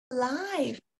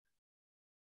Live.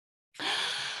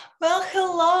 Well,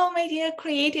 hello, my dear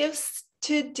creatives.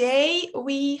 Today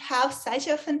we have such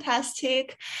a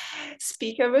fantastic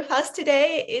speaker with us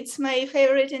today. It's my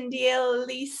favorite and dear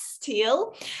Liz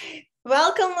Steele.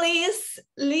 Welcome, Liz.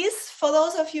 Liz, for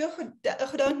those of you who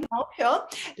don't know her,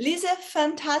 Liz is a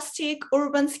fantastic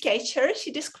urban sketcher.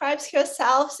 She describes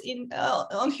herself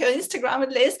on her Instagram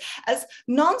at least as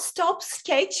non-stop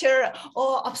sketcher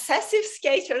or obsessive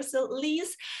sketcher. So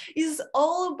Liz is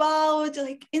all about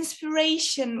like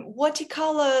inspiration,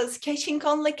 watercolor, sketching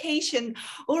on location,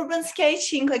 urban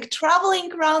sketching, like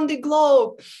traveling around the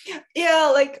globe. Yeah,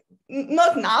 like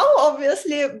not now,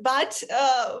 obviously, but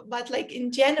like in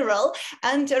general.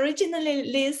 And originally,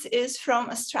 Liz is from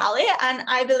Australia, and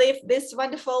I believe this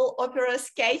wonderful opera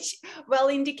sketch well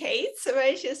indicates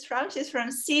where she's from. She's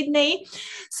from Sydney.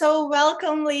 So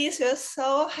welcome, Liz. We're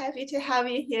so happy to have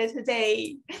you here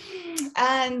today.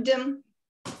 And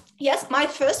yes, my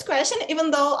first question,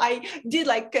 even though I did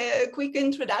like a quick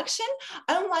introduction,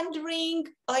 I'm wondering,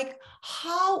 like,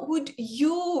 how would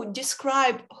you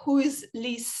describe who is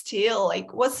Liz Steele?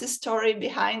 Like, what's the story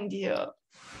behind you?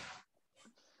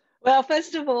 Well,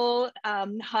 first of all,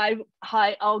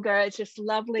 hi, Olga. It's just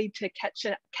lovely to catch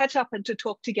up and to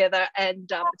talk together.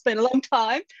 And it's been a long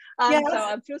time, Yes. So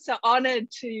I feel so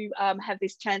honoured to have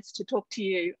this chance to talk to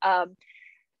you.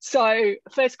 So,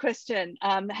 first question: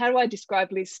 how do I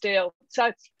describe Liz Steele?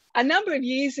 So, a number of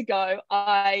years ago,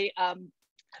 I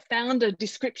found a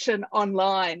description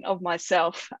online of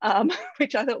myself,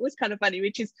 which I thought was kind of funny.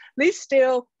 Which is Liz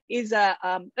Steele is a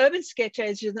urban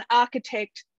sketcher. She's an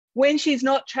architect. When she's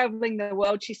not traveling the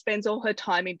world, she spends all her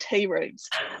time in tea rooms.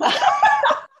 And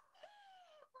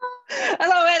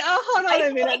I went, oh, hold on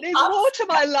a minute. There's more to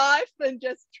my life than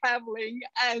just traveling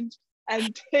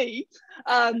and tea.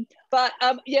 I'm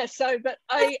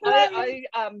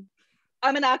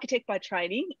an architect by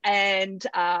training, and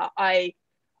I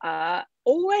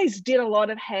always did a lot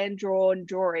of hand-drawn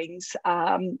drawings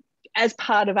as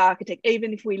part of architect,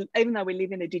 even though we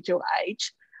live in a digital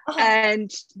age.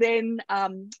 And then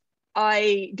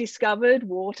I discovered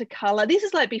watercolor. This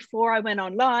is like before I went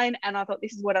online, and I thought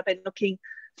this is what I've been looking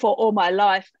for all my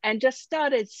life, and just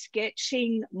started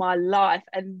sketching my life.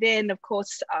 And then, of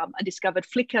course, I discovered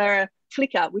Flickr,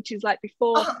 which is like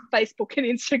before Facebook and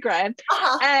Instagram,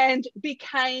 and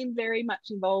became very much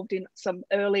involved in some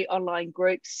early online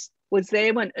groups. Was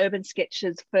there when Urban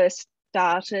Sketches first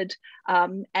started,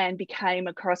 and became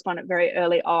a correspondent very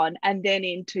early on. And then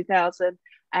in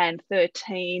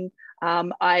 2013,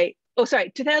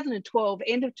 2012,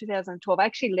 end of 2012, I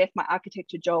actually left my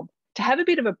architecture job to have a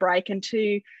bit of a break and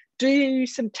to do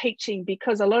some teaching,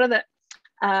 because a lot of the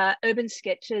urban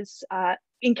sketchers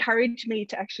encouraged me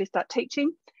to actually start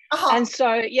teaching. And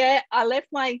so, yeah, I left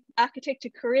my architecture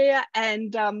career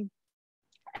and I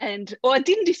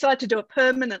didn't decide to do it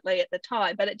permanently at the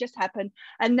time, but it just happened.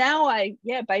 And now I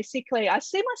see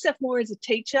myself more as a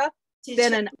teacher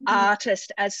than an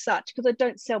artist as such, because I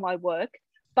don't sell my work,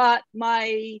 but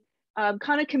my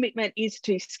kind of commitment is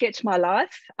to sketch my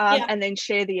life and then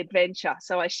share the adventure.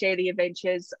 So I share the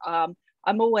adventures. I'm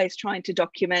always trying to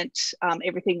document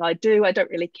everything I do. I don't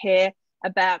really care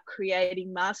about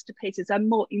creating masterpieces. I'm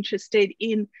more interested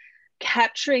in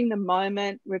capturing the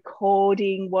moment,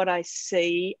 recording what I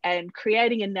see, and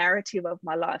creating a narrative of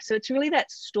my life. So it's really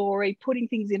that story, putting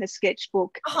things in a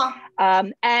sketchbook,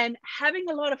 and having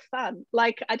a lot of fun.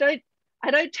 Like I don't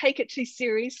take it too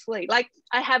seriously. Like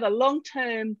I have a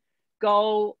long-term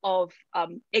goal of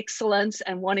excellence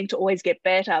and wanting to always get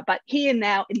better. But here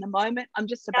now, in the moment, I'm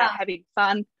just about having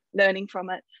fun, learning from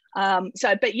it.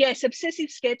 But yes, obsessive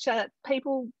sketcher,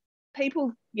 people,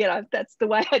 that's the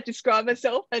way I describe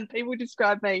myself, and people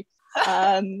describe me.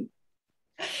 Even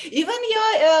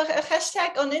your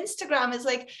hashtag on Instagram is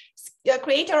like a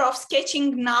creator of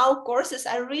sketching now courses.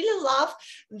 I really love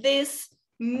this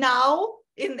now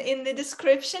in the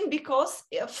description, because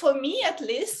for me at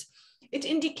least it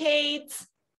indicates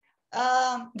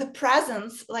the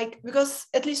presence, like, because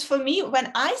at least for me,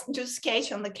 when I do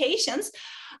sketch on locations,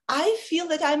 I feel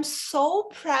that I'm so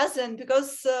present,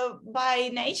 because by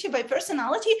nature, by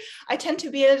personality, I tend to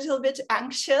be a little bit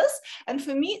anxious. And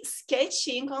for me,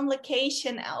 sketching on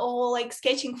location or like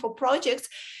sketching for projects,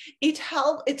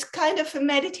 it's kind of a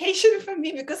meditation for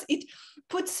me, because it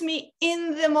puts me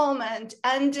in the moment.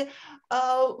 And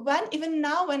even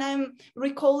now when I'm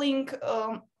recalling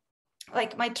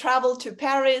like my travel to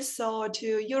Paris or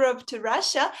to Europe, to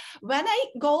Russia, when I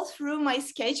go through my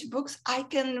sketchbooks, I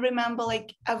can remember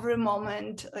like every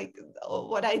moment, like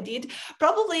what I did.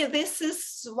 Probably this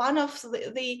is one of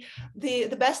the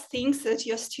best things that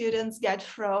your students get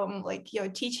from like your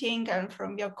teaching and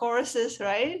from your courses,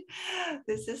 right?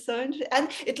 This is so interesting. And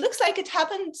it looks like it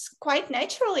happened quite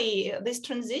naturally, this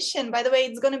transition. By the way,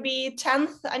 it's going to be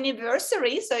 10th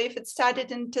anniversary. So if it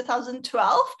started in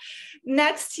 2012,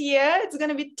 next year it's going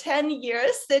to be 10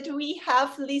 years that we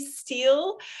have Liz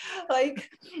Steele like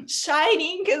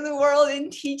shining in the world in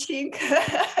teaching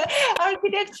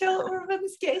architectural urban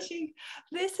sketching.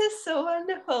 This is so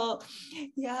wonderful.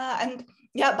 Yeah. And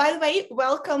yeah, by the way,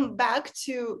 welcome back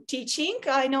to teaching.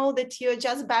 I know that you're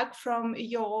just back from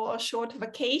your short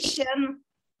vacation.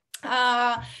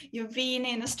 You've been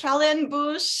in Australian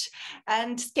bush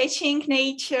and sketching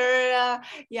nature.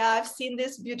 Yeah, I've seen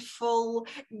these beautiful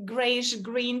grayish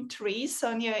green trees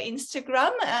on your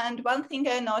Instagram. And one thing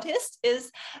I noticed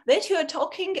is that you're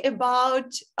talking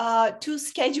about two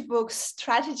sketchbook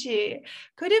strategy.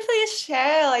 Could you please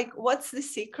share like what's the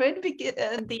secret,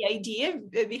 the idea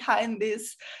behind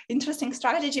this interesting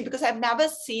strategy? Because I've never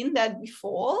seen that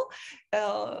before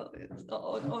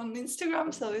on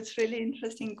Instagram, so it's really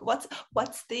interesting.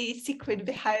 What's the secret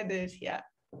behind it? Yeah.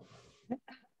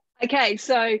 Okay,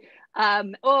 so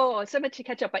so much to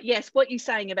catch up. But yes, what you're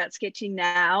saying about sketching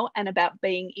now and about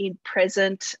being in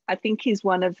present, I think is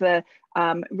one of the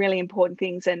really important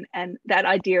things, and that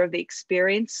idea of the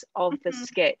experience of the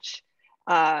sketch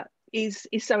is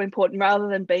so important, rather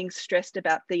than being stressed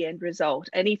about the end result.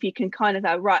 And if you can kind of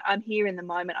go, right, I'm here in the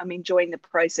moment, I'm enjoying the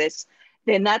process,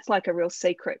 then that's like a real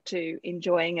secret to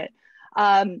enjoying it.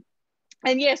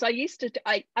 And yes, I used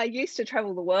to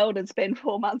travel the world and spend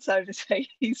 4 months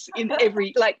overseas in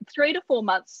every, like 3 to 4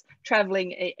 months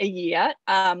traveling a year.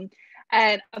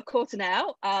 And of course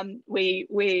now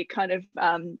we're kind of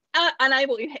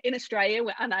unable in Australia.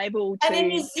 We're unable to and in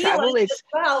New travel. Zealand as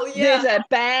well, yeah.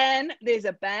 There's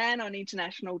a ban on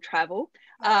international travel.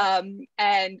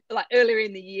 And like earlier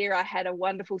in the year, I had a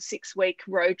wonderful 6-week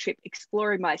road trip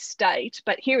exploring my state.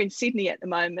 But here in Sydney at the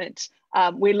moment,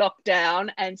 we're locked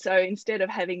down. And so instead of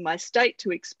having my state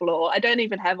to explore, I don't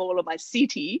even have all of my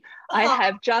city. I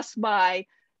have just my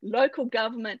local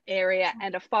government area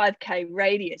and a 5K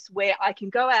radius where I can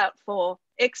go out for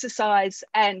exercise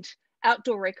and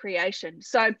outdoor recreation.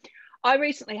 So I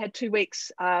recently had 2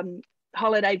 weeks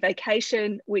holiday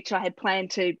vacation, which I had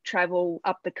planned to travel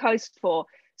up the coast for.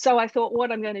 So I thought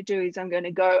what I'm going to do is I'm going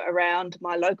to go around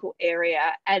my local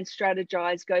area and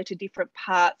strategize, go to different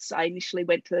parts. I initially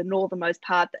went to the northernmost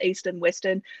part, the eastern,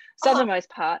 western, southernmost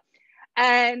part.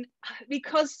 And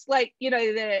because like, you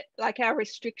know, our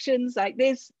restrictions, like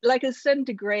there's like a certain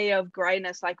degree of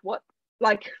grayness, like what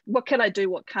can I do?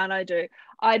 What can't I do?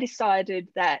 I decided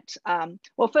that,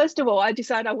 well, first of all, I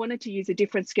decided I wanted to use a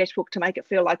different sketchbook to make it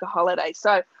feel like a holiday.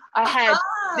 So I had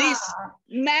this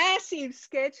massive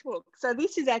sketchbook. So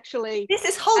this is actually... This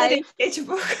is holiday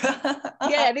sketchbook.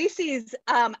 Yeah, this is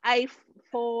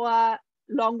A4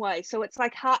 long way. So it's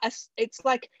like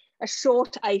a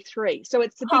short A3. So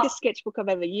it's the biggest sketchbook I've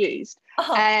ever used.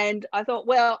 And I thought,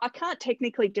 well, I can't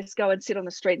technically just go and sit on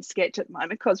the street and sketch at the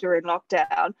moment because we're in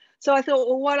lockdown. So I thought,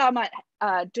 well, what I might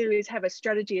do is have a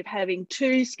strategy of having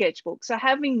 2 sketchbooks. So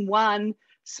having one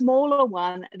smaller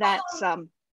one that's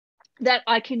that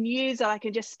I can use, I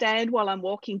can just stand while I'm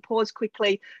walking, pause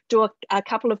quickly, do a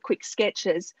couple of quick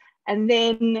sketches, and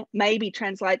then maybe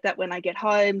translate that when I get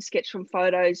home, sketch from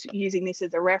photos using this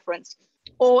as a reference.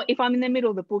 Or if I'm in the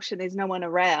middle of the bush and there's no one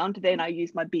around, then I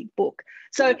use my big book.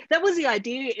 So that was the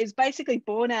idea, is basically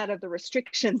born out of the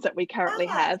restrictions that we currently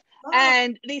have.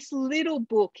 And this little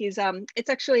book is, it's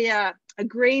actually a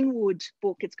Greenwood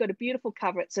book. It's got a beautiful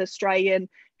cover. It's an Australian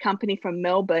company from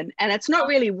Melbourne. And it's not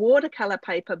really watercolor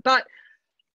paper, but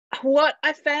what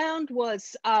I found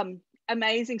was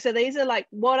amazing. So these are like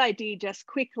what I did just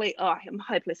quickly. Oh, I'm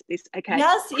hopeless at this. Okay.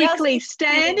 Quickly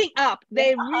standing up.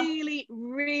 They're really,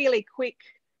 really quick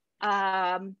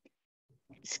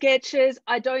sketches.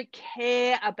 I don't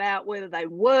care about whether they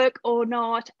work or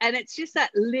not. And it's just that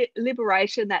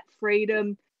liberation, that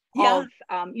freedom of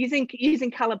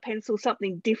using colored pencil,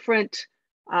 something different.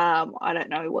 I don't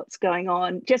know what's going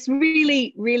on. Just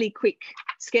really, really quick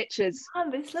sketches. Oh,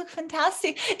 this looks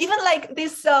fantastic. Even like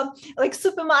this, like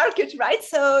supermarket, right?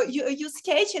 So you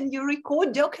sketch and you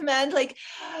record, document like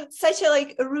such a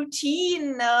like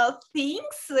routine things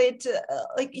that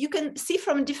like you can see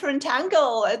from a different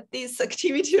angle at this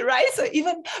activity, right? So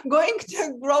even going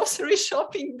to grocery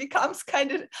shopping becomes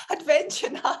kind of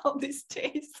adventure now these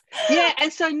days. Yeah,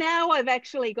 and so now I've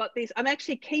actually got this. I'm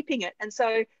actually keeping it, and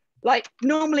so like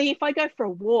normally if I go for a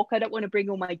walk, I don't want to bring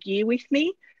all my gear with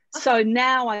me. So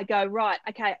now I go, right,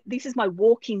 okay, this is my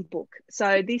walking book.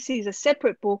 So this is a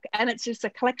separate book and it's just a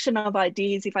collection of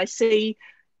ideas. If I see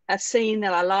a scene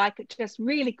that I like, just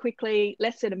really quickly,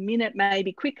 less than a minute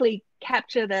maybe, quickly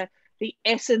capture the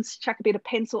essence, chuck a bit of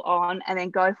pencil on and then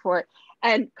go for it.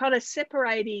 And kind of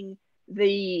separating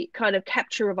the kind of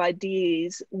capture of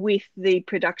ideas with the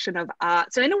production of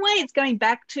art. So in a way, it's going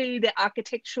back to the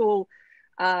architectural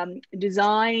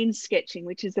design sketching,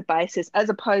 which is the basis, as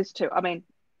opposed to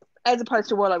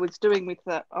what I was doing with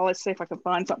the, let's see if I can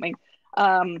find something.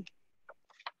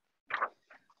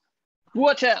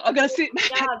 Watch it. I'm gonna sit.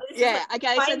 Yeah.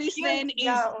 Okay. So this then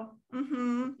is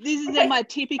this is then my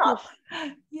typical.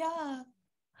 Yeah.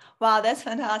 Wow, that's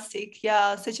fantastic.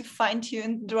 Yeah, such a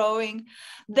fine-tuned drawing.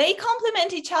 They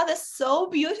complement each other so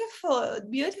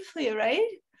beautifully, right?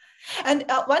 And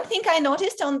one thing I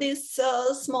noticed on this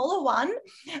smaller one,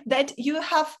 that you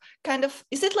have kind of,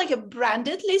 is it like a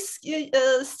branded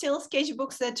still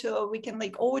sketchbooks that we can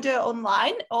like order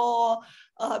online, or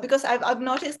because I've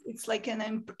noticed it's like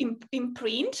an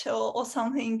imprint or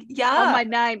something. Yeah. On my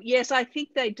name. Yes, I think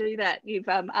they do that. You've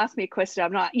asked me a question.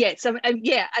 I'm not. Yeah. So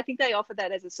yeah, I think they offer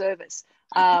that as a service.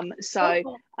 So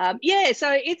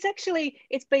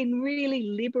it's been really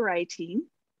liberating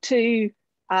to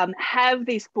have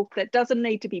this book that doesn't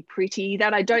need to be pretty,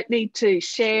 that I don't need to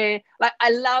share. Like, I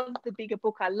love the bigger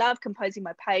book. I love composing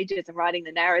my pages and writing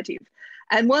the narrative.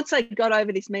 And once I got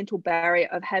over this mental barrier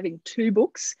of having two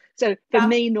books, so for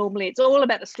me, normally it's all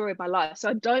about the story of my life. So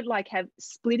I don't like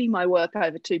splitting my work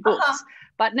over two books.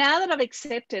 But now that I've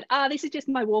accepted, this is just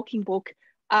my walking book.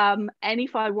 And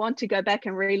if I want to go back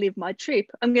and relive my trip,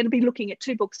 I'm going to be looking at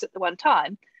two books at the one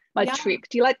time. My trip.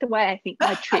 Do you like the way I think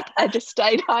my trip? I just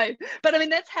stayed home. But I mean,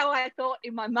 that's how I thought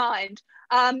in my mind.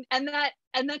 And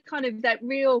that kind of that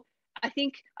real, I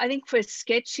think for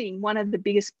sketching, one of the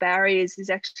biggest barriers is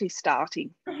actually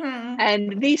starting.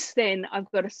 And this then, I've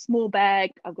got a small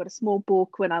bag, I've got a small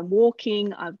book. When I'm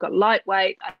walking, I've got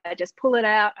lightweight. I just pull it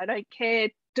out. I don't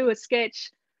care. Do a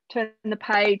sketch, turn the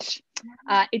page.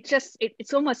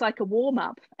 It's almost like a warm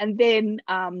up. And then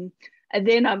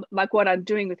I'm like, what I'm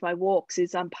doing with my walks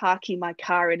is I'm parking my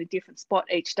car in a different spot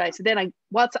each day. So then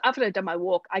after I've done my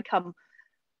walk, I come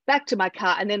back to my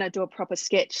car and then I do a proper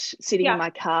sketch sitting in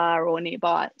my car or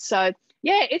nearby. So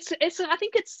yeah,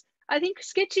 I think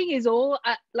sketching is all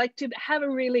like, to have a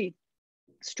really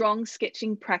strong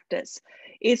sketching practice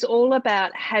is all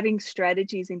about having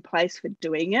strategies in place for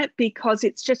doing it, because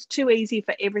it's just too easy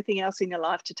for everything else in your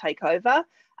life to take over.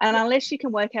 And unless you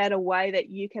can work out a way that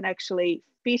you can actually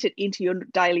fit it into your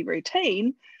daily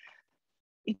routine,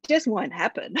 it just won't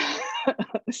happen.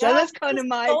 So that's kind of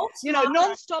my,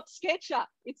 non-stop sketcher.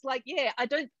 It's like,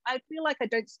 I feel like I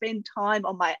don't spend time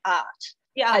on my art.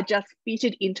 I just fit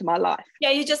it into my life.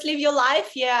 You just live your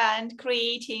life, and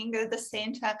creating at the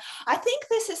same time. I think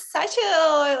this is such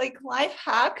a life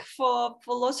hack for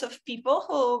lots of people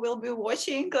who will be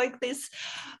watching this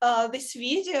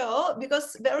video,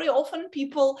 because very often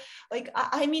people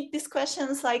I meet these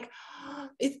questions I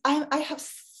have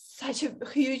such a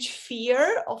huge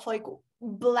fear of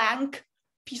blank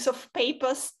piece of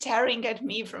paper staring at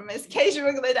me from a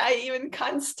sketchbook that I even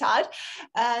can't start.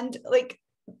 And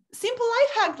simple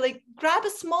life hack, grab a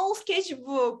small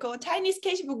sketchbook or tiny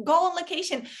sketchbook, go on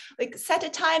location, set a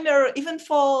timer even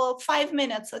for 5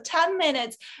 minutes or 10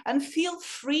 minutes and feel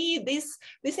free. This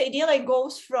idea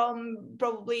goes from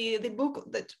probably the book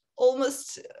that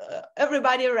almost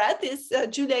everybody read, is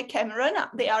Julia Cameron,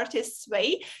 The Artist's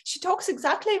Way. She talks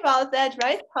exactly about that,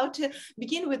 right? How to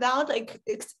begin without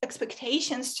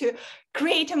expectations to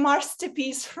create a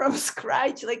masterpiece from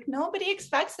scratch. Nobody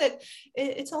expects that.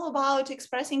 It's all about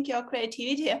expressing your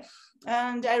creativity.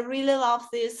 And I really love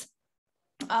this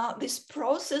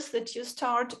process that you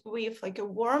start with a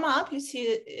warm-up. You see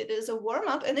it is a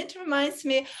warm-up, and it reminds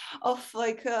me of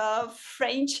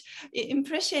French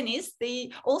impressionists.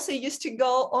 They also used to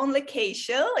go on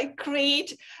location,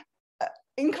 create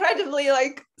incredibly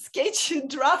sketch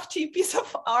drafty piece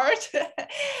of art.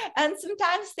 And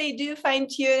sometimes they do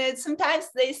fine-tune it, sometimes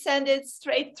they send it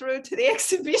straight through to the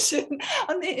exhibition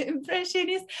on the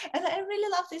impressionist. And I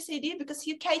really love this idea, because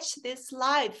you catch this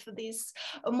life, these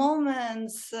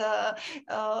moments,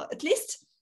 at least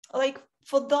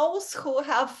for those who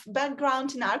have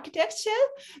background in architecture,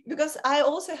 because I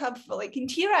also have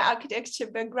interior architecture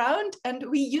background, and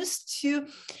we used to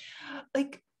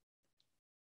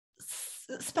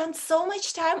spend so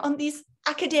much time on these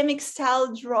academic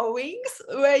style drawings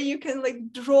where you can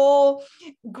draw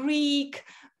Greek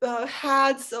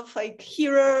heads of like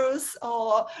heroes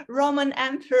or Roman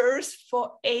emperors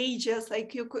for ages.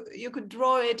 Like you could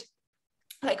draw it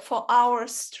like for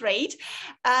hours straight,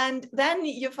 and then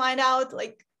you find out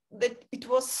like that it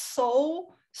was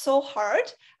so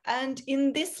hard. And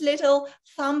in this little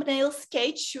thumbnail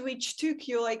sketch, which took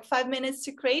you like 5 minutes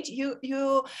to create, you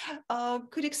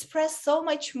could express so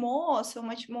much more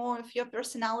of your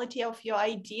personality, of your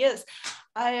ideas.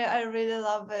 I really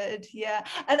love it. Yeah.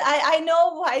 And I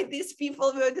know why these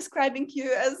people were describing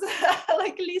you as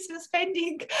like Lisa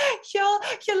spending your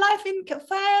life in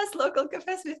cafes, local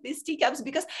cafes with these teacups,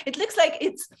 because it looks like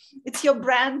it's your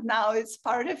brand now. It's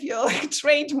part of your like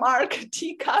trademark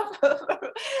teacup.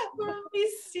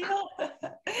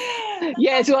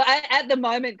 Yes, well, at the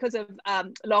moment, because of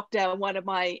lockdown, one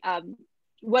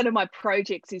of my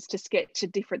projects is to sketch a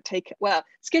teacup,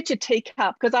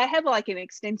 because I have like an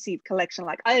extensive collection.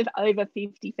 Like I have over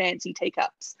 50 fancy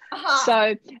teacups.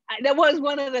 So that was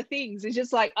one of the things. It's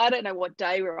just like, I don't know what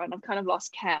day we're on. I've kind of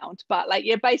lost count, but like,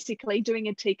 yeah, basically doing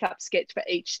a teacup sketch for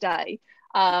each day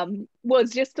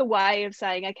was just a way of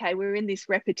saying, okay, we're in this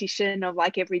repetition of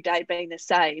like every day being the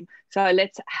same. So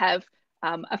let's have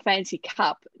a fancy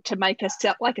cup to make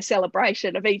like a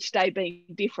celebration of each day being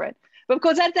different. But of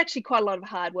course, that's actually quite a lot of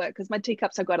hard work, because my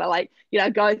teacups I've got to like,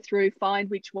 go through,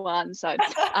 find which one. So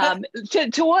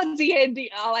towards the end,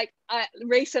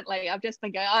 recently I've just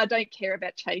been going, I don't care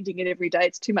about changing it every day.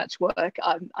 It's too much work.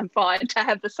 I'm fine to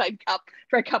have the same cup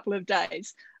for a couple of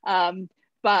days. Yeah,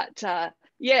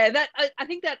 that I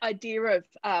think that idea of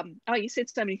you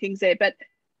said so many things there, but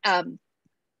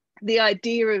the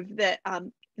idea of the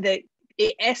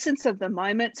essence of the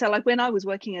moment. So like when I was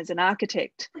working as an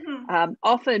architect,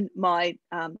 often my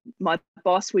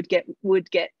boss would get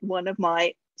one of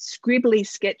my scribbly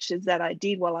sketches that I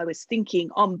did while I was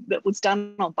thinking that was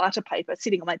done on butter paper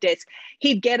sitting on my desk.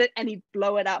 He'd get it and he'd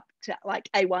blow it up to like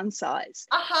A1 size.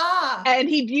 And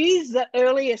he'd use the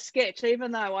earlier sketch,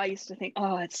 even though I used to think,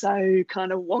 oh, it's so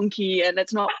kind of wonky and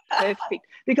it's not perfect,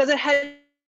 because it had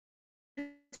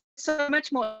so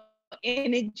much more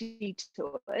energy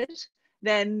to it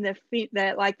than the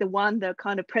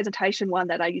kind of presentation one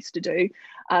that I used to do.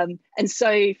 And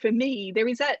so for me, there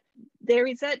is that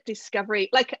discovery.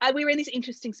 Like we're in this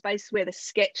interesting space where the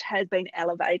sketch has been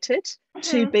elevated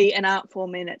to be an art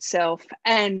form in itself,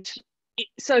 and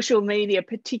social media,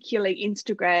 particularly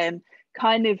Instagram,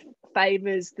 kind of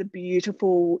favors the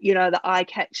beautiful, the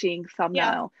eye-catching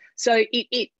thumbnail. So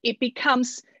it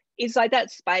becomes, it's like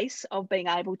that space of being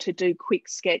able to do quick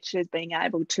sketches, being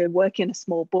able to work in a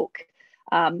small book.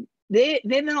 They're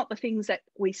not the things that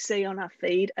we see on our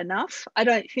feed enough, I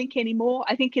don't think, anymore.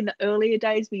 I think in the earlier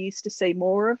days we used to see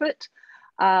more of it.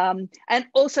 And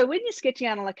also when you're sketching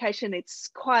on a location, it's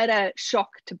quite a shock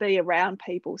to be around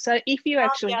people. So if you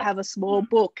actually have a small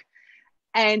book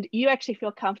and you actually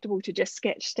feel comfortable to just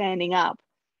sketch standing up,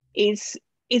 is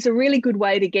a really good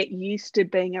way to get used to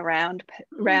being around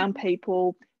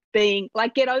people, being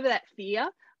like, get over that fear.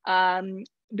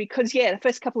 Because the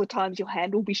first couple of times your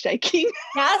hand will be shaking.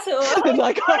 Yeah, so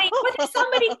like, what if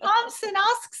somebody comes and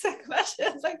asks a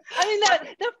question? Like, I mean,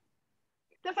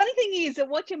 the funny thing is that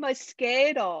what you're most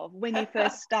scared of when you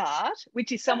first start,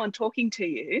 which is someone talking to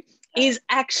you, is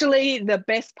actually the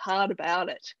best part about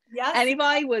it. Yes. And if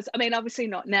I was, I mean, obviously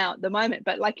not now at the moment,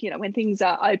 but like, when things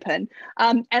are open,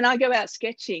 and I go out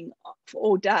sketching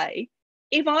all day,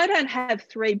 if I don't have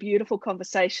 3 beautiful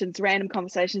conversations, random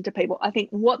conversations to people, I think,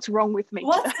 what's wrong with me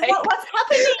today? What's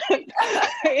happening?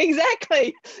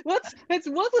 Exactly. It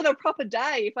wasn't a proper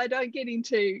day if I don't get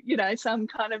into, some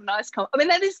kind of nice I mean,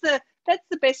 that's the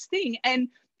best thing. And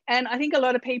I think a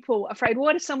lot of people are afraid,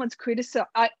 what if someone's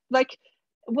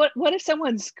what if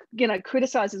someone's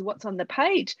criticizes what's on the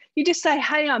page? You just say,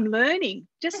 hey, I'm learning.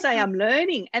 Just say I'm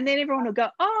learning, and then everyone will go,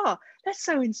 oh, that's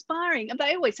so inspiring. And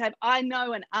they always have, I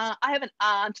have an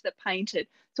aunt that painted.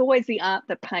 It's always the aunt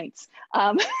that paints.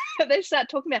 They start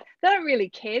talking about, they don't really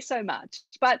care so much,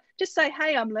 but just say,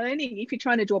 hey, I'm learning. If you're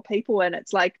trying to draw people and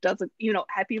it's like, you're not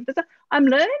happy with this, I'm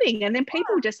learning. And then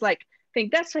people just like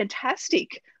think that's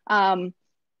fantastic. I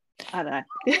don't know.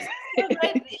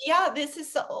 Yeah, this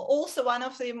is also one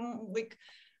of the like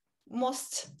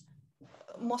most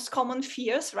common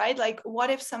fears, right? Like, what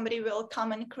if somebody will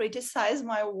come and criticize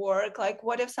my work? Like,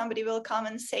 what if somebody will come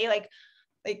and say like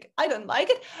I don't like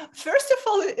it? First of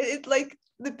all, it like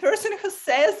the person who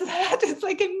says that is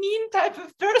like a mean type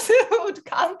of person who would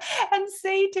come and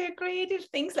say to creative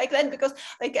things like that, because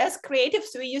like as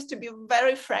creatives we used to be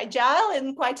very fragile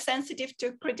and quite sensitive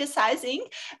to criticizing,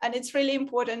 and it's really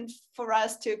important for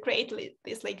us to create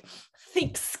this like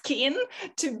thick skin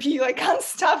to be like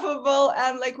unstoppable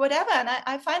and like whatever. And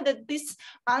I find that this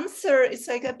answer is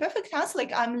like a perfect answer.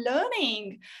 Like I'm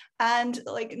learning and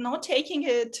like not taking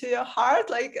it to your heart.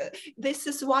 Like this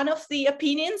is one of the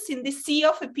opinions in the sea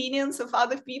of opinions of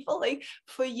other people. Like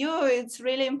for you, it's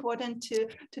really important to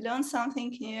learn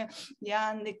something new.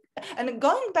 Yeah, and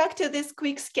going back to this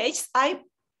quick sketch, I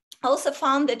also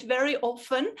found that very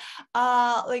often,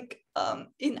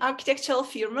 in architectural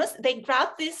firms, they grab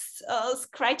this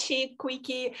scratchy,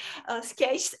 quickie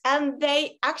sketch and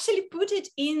they actually put it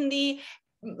in the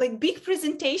like big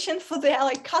presentation for their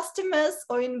like customers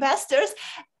or investors.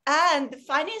 And the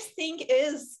funniest thing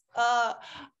is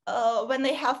when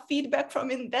they have feedback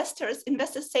from investors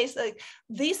says like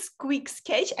this quick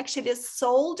sketch actually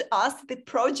sold us the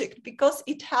project because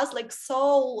it has like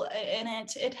soul in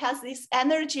it. It has this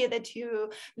energy that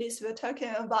you, Liz, were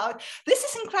talking about. This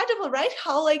is incredible, right?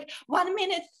 How like 1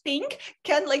 minute thing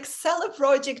can like sell a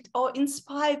project or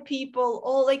inspire people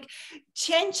or like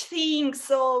change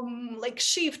things or like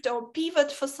shift or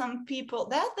pivot for some people.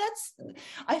 That's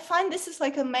I find this is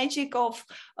like a magic of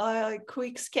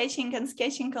quick sketching and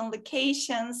sketching on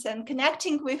locations and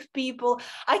connecting with people.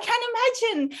 I can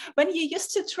imagine when you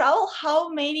used to travel how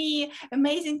many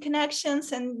amazing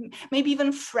connections and maybe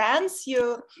even friends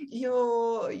you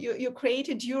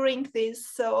created during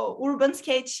this urban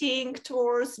sketching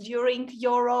tours, during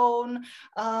your own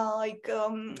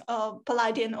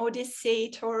Palladian Odyssey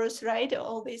tours, right?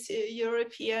 All these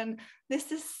European.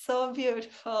 This is so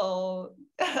beautiful.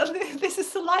 This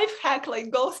is a life hack, like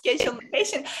go sketch on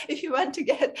location if you want to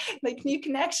get like new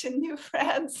connection, new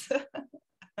friends.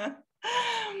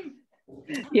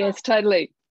 Yes,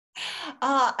 totally.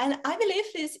 And I believe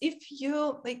this, if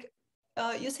you like,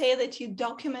 you say that you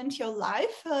document your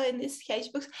life in these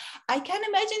sketchbooks. I can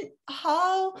imagine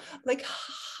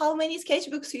how many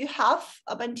sketchbooks you have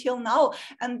up until now.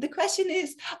 And the question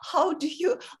is, how do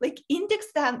you like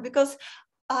index them? Because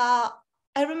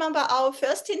I remember our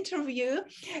first interview,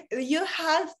 you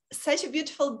had such a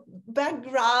beautiful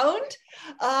background,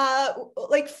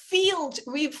 like filled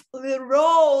with the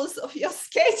rows of your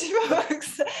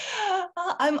sketchbooks.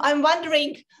 I'm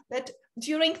wondering that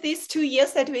during these 2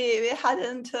 years that we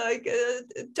hadn't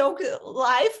talked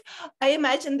live, I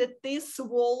imagine that this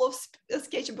wall of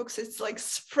sketchbooks is like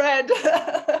spread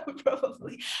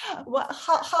probably.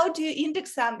 How do you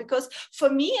index them? Because for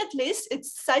me, at least,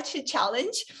 it's such a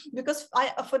challenge because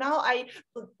for now I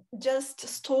just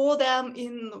store them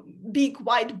in big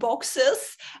white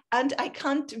boxes and I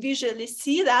can't visually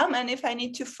see them. And if I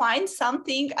need to find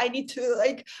something, I need to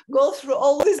like go through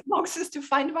all these boxes to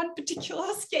find one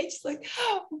particular sketch. Like,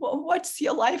 what's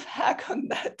your life hack on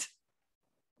that?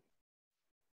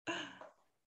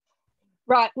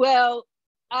 Right. Well,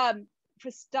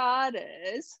 for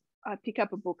starters, I pick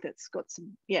up a book that's got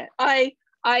some. Yeah, I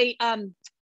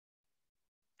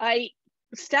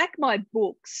stack my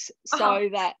books so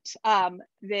that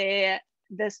the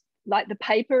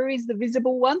paper is the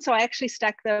visible one. So I actually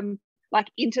stack them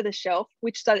like into the shelf,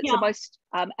 which so it's the most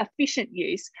efficient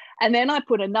use. And then I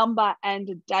put a number and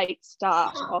a date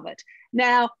start of it.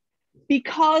 Now,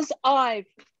 because I've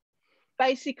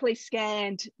basically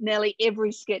scanned nearly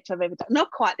every sketch I've ever done,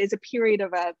 not quite, there's a period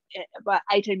of about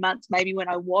 18 months maybe when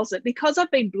I wasn't, because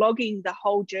I've been blogging the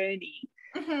whole journey.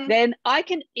 Then I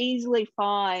can easily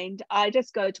find, I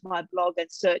just go to my blog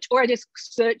and search, or I just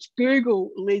search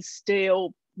Google Liz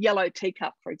Steele yellow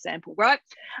teacup, for example, right?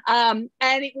 And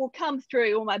it will come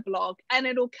through on my blog and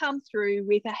it'll come through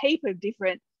with a heap of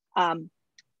different,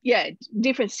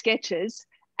 different sketches.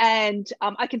 And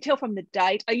I can tell from the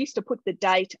date. I used to put the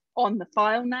date on the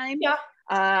file name.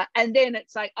 And then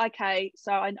it's like, okay,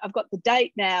 so I've got the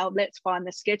date now, let's find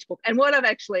the sketchbook. And what I've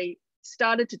actually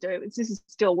started to do, this is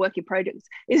still a work in progress,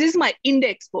 is this is my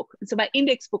index book. And so my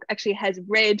index book actually has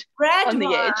red on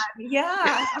the edge.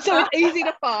 Yeah. So it's easy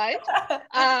to find.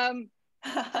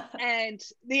 And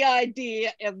the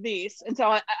idea of this, and so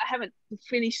I haven't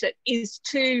finished it, is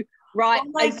to write,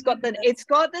 it's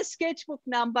got the sketchbook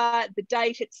number, the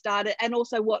date it started, and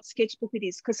also what sketchbook it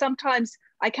is, because sometimes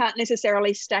I can't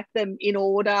necessarily stack them in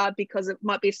order because it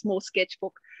might be a small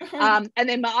sketchbook. And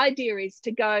then my idea is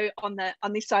to go on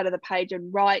this side of the page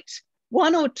and write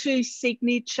 1 or 2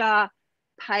 signature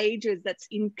pages that's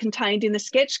contained in the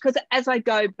sketch, because as I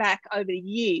go back over the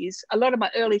years, a lot of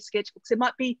my early sketchbooks, there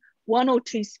might be 1 or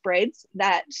 2 spreads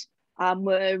that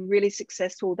were really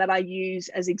successful that I use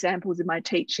as examples in my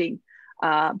teaching.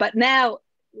 But now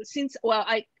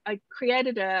I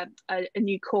created a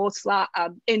new course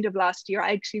end of last year.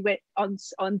 I actually went on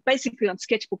basically on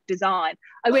Sketchbook Design.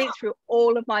 I went through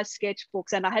all of my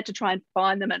sketchbooks and I had to try and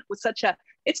find them, and it was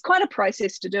it's quite a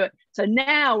process to do it. So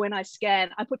now when I scan,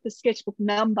 I put the sketchbook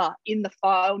number in the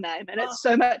file name, and it's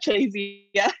so much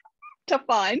easier to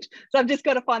find. So I've just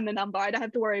got to find the number. I don't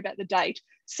have to worry about the date.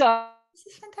 So this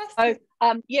is fantastic.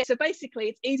 So basically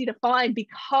it's easy to find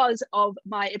because of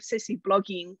my obsessive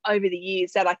blogging over the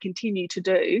years that I continue to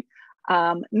do.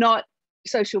 Not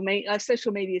social media.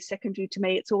 Social media is secondary to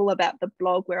me. It's all about the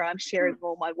blog where I'm sharing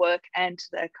all my work and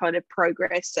the kind of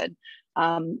progress and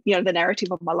the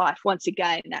narrative of my life. Once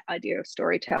again, that idea of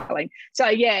storytelling. So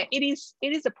yeah, it is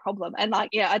a problem. And I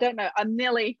don't know.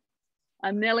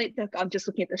 I'm just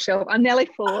looking at the shelf. I'm nearly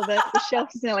full. The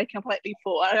shelf is nearly completely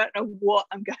full. I don't know what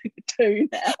I'm going to do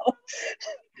now.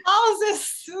 How's this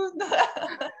soon?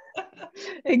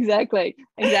 Exactly.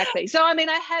 So I mean,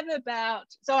 I'm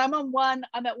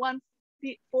at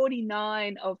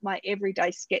 149 of my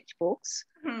everyday sketchbooks.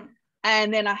 Mm-hmm.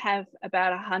 And then I have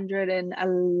about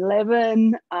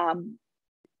 111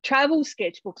 travel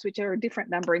sketchbooks, which are a different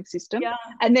numbering system. Yeah.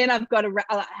 And then I've got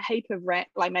a heap of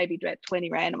maybe 20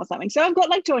 random or something. So I've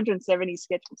got like 270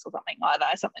 sketchbooks or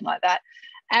something like that.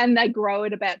 And they grow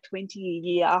at about 20 a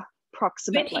year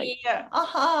approximately. 20 a year.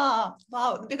 Wow.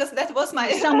 Because that was my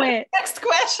next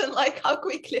question, like how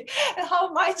quickly and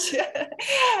how much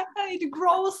it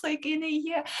grows like in a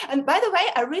year. And by the way,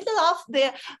 I really love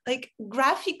the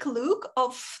graphic look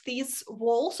of these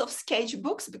walls of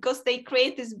sketchbooks, because they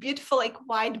create this beautiful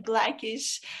white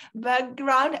blackish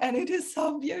background, and it is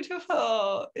so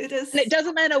beautiful. It is. And it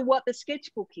doesn't matter what the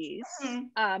sketchbook is.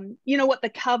 What the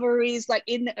cover is. Like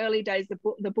in the early days,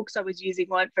 the books I was using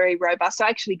weren't very robust. So I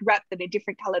actually wrapped them in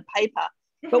different colored paper.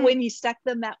 But when you stack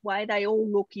them that way, they all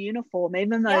look uniform,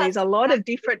 even though there's a lot of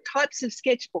different types of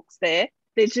sketchbooks there.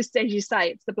 There's just, as you say,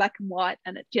 it's the black and white,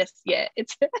 and it just,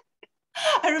 it's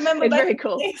I remember it's very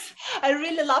cool. I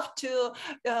really love to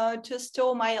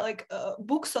store my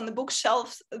books on the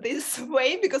bookshelves this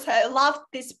way, because I love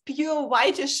this pure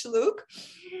whitish look.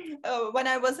 When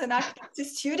I was an architecture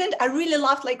student, I really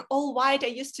loved all white. I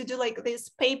used to do this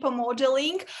paper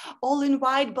modeling, all in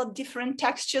white, but different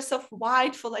textures of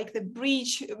white for the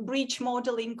bridge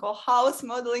modeling or house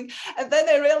modeling. And then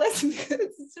I realized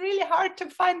it's really hard to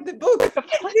find the book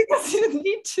because you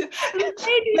need to the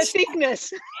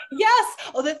thickness. Yes,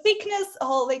 or the thickness,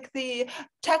 or the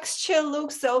texture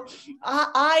look. So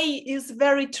I is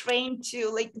very trained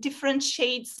to different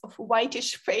shades of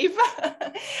whitish paper.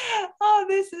 Oh,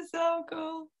 this is so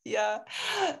cool. Yeah.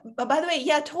 But by the way,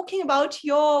 talking about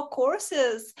your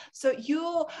courses, so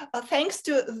you thanks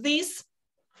to this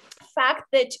fact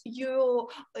that you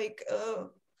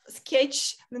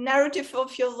sketch the narrative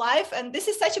of your life, and this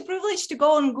is such a privilege to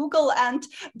go on Google and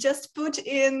just put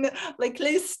in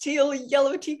Liz Steele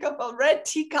yellow teacup or red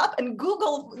teacup, and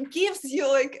Google gives you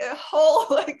a whole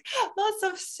lots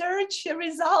of search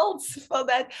results for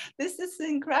that. This is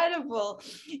incredible.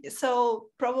 So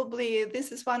probably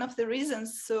this is one of the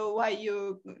reasons why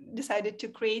you decided to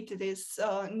create this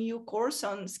new course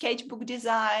on sketchbook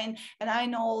design. And I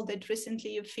know that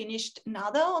recently you finished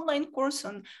another online course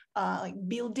on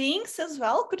buildings as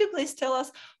well. Could you please tell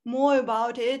us more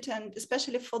about it, and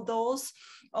especially for those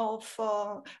of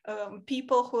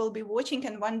people who will be watching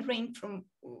and wondering from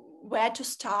where to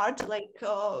start,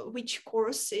 which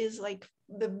course is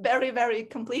the very, very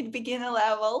complete beginner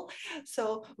level,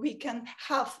 so we can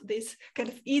have this kind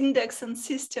of index and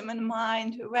system in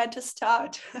mind where to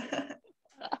start.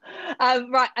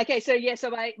 Right. Okay. So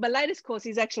my latest course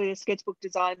is actually a sketchbook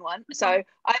design one. So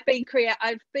I've been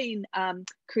creating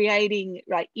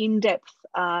in-depth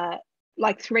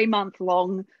 3-month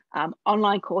long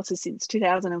online courses since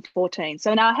 2014.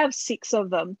 So now I have 6 of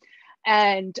them,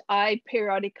 and I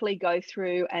periodically go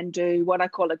through and do what I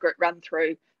call a group run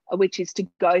through, which is to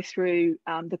go through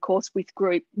the course with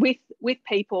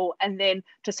people, and then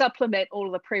to supplement all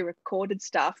of the pre-recorded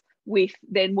stuff with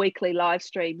then weekly live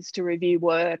streams to review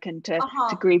work and to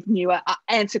give new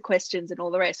answer questions and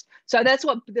all the rest. So that's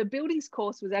what the buildings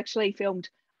course was actually filmed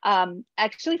in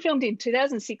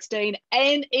 2016,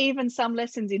 and even some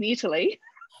lessons in Italy.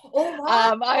 Oh,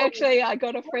 wow. I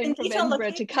got a friend from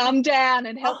Edinburgh to come down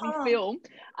and help me film.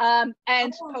 And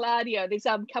Palladio, there's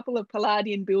a couple of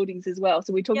Palladian buildings as well.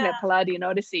 So we're talking about Palladian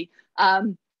Odyssey.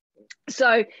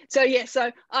 So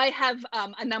I have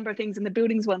a number of things, and the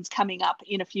buildings one's coming up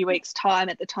in a few weeks' time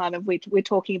at the time of which we're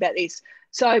talking about this.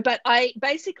 So, but I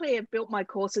basically have built my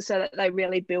courses so that they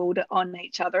really build on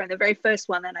each other. And the very first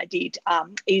one that I did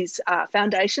is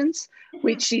Foundations,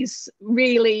 which is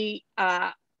really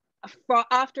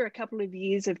after a couple of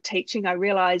years of teaching, I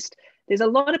realized there's a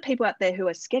lot of people out there who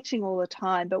are sketching all the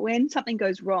time, but when something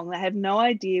goes wrong, they have no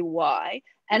idea why.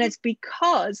 And it's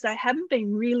because they haven't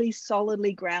been really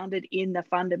solidly grounded in the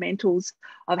fundamentals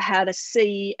of how to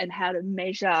see and how to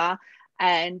measure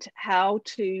and how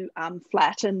to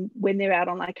flatten when they're out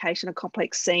on location a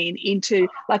complex scene into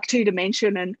like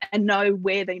 2D and know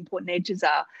where the important edges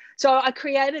are. So I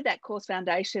created that course,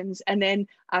 Foundations, and then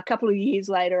a couple of years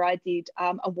later I did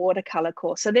a watercolor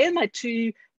course. So they're my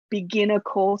two beginner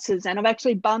courses, and I've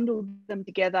actually bundled them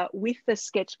together with the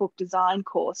Sketchbook Design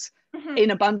course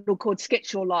in a bundle called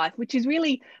Sketch Your Life, which is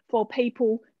really for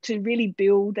people to really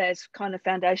build as kind of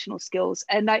foundational skills.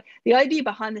 And the idea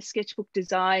behind the Sketchbook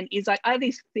Design is like, I have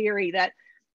this theory that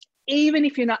even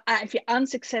if you're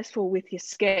unsuccessful with your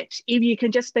sketch, if you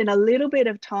can just spend a little bit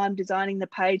of time designing the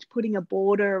page, putting a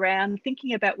border around,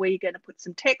 thinking about where you're going to put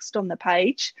some text on the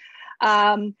page,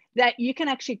 that you can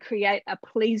actually create a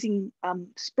pleasing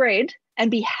spread and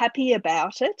be happy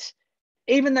about it,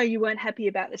 even though you weren't happy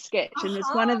about the sketch. And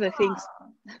it's one of the things,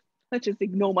 let's just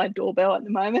ignore my doorbell at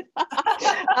the moment.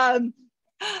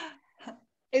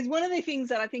 It's one of the things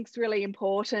that I think is really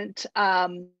important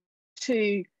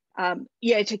to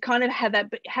kind of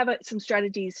have some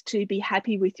strategies to be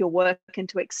happy with your work and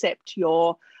to accept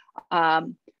your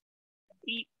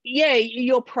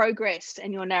progress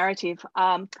and your narrative.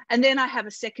 And then I have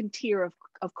a second tier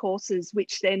of courses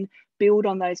which then build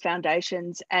on those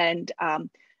foundations and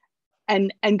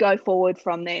go forward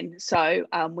from then. So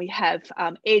we have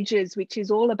Edges, which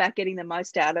is all about getting the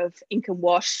most out of ink and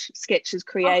wash sketches,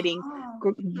 creating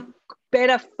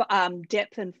better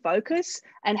depth and focus,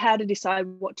 and how to decide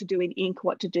what to do in ink,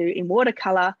 what to do in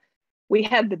watercolor. We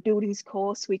have the Buildings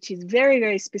course, which is very,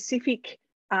 very specific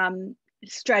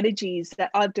strategies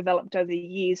that I've developed over the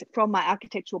years from my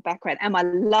architectural background and my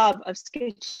love of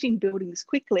sketching buildings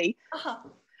quickly.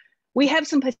 We have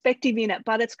some perspective in it,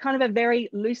 but it's kind of a very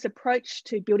loose approach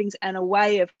to buildings and a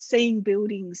way of seeing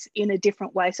buildings in a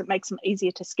different way, so it makes them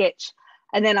easier to sketch.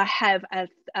 And then I have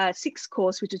a sixth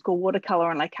course, which is called Watercolor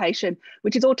on Location,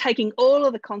 which is all taking all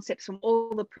of the concepts from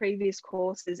all the previous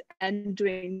courses and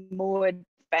doing more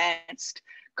advanced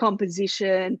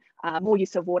composition, more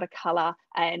use of watercolor,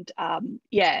 and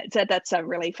so that's a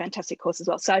really fantastic course as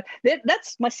well. So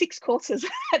that's my 6 courses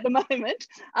at the moment,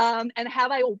 and how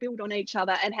they all build on each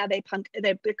other and how they're kind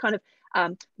of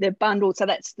they're bundled. So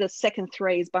that's the second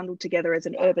 3 is bundled together as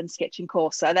an urban sketching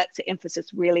course. So that's the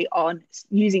emphasis really on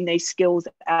using these skills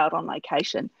out on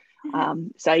location.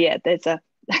 So yeah, there's a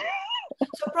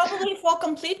So probably for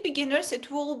complete beginners, it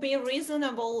will be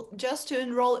reasonable just to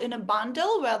enroll in a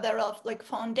bundle where there are like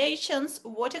foundations,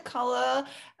 watercolor,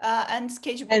 and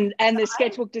sketchbook and the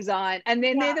sketchbook design. And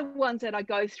then they're the ones that I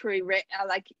go through,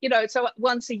 like, you know, so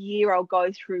once a year I'll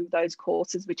go through those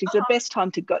courses, which is the best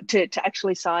time to go to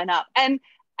actually sign up. And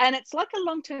it's like a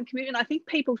long-term commitment. I think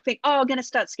people think, oh, I'm going to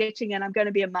start sketching and I'm going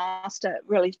to be a master,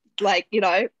 really, like, you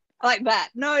know, like that.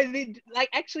 No, like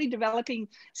actually developing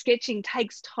sketching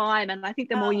takes time. And I think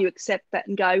the more you accept that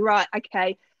and go, right,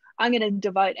 okay, I'm going to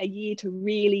devote a year to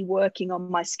really working on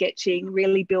my sketching,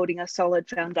 really building a solid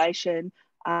foundation,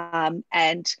 and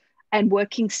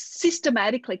working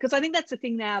systematically. Because I think that's the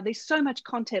thing now, there's so much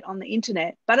content on the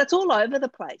internet, but it's all over the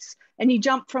place. And you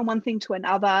jump from one thing to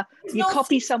another, you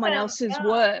copy someone else's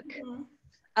work.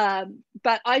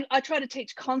 But I try to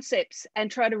teach concepts and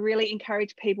try to really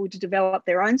encourage people to develop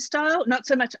their own style. Not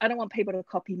so much, I don't want people to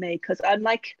copy me, because I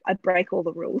break all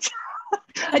the rules.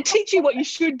 I teach you what you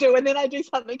should do, and then I do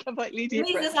something completely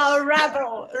different. This is our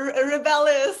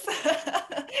rebellious.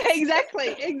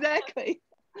 Exactly.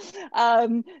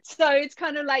 So it's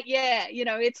kind of like, yeah, you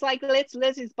know, it's like let's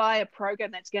just buy a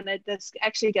program that's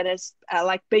actually gonna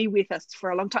like be with us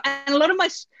for a long time. And a lot of my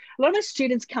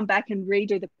students come back and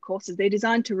redo the courses. They're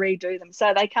designed to redo them,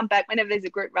 so they come back whenever there's a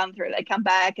group run through. They come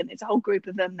back, and there's a whole group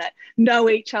of them that know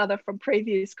each other from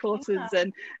previous courses,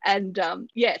 and so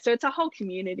it's a whole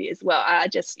community as well.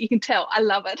 You can tell I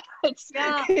love it. It's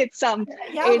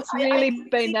really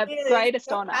been the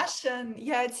greatest honor. Passion.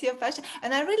 Yeah, it's your passion,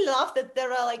 and I really love that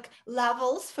there are like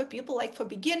levels for people, like for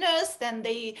beginners, then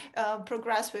they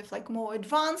progress with like more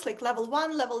advanced, like level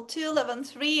 1, level 2, level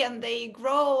 3, and they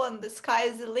grow, and the sky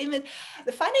is the limit.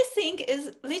 The funny thing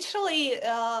is, literally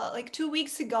like 2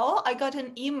 weeks ago, I got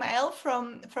an email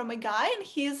from a guy, and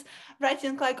he's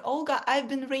writing like, Olga, I've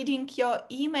been reading your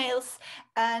emails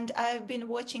and I've been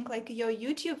watching like your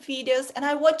YouTube videos, and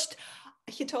I watched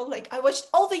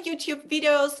all the YouTube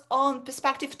videos on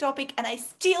perspective topic, and I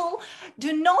still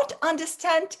do not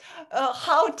understand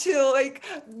how to like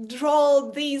draw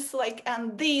these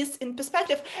and these in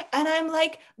perspective. And I'm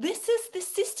like, this is the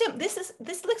system. This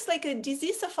this looks like a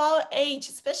disease of our age,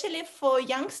 especially for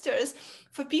youngsters,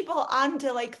 for people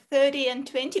under like 30 and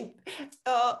 20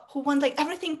 who want like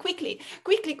everything quickly.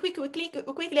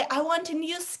 I want a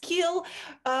new skill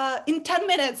in 10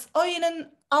 minutes or in an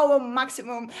hour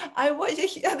maximum. I watch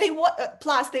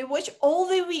plus they watch all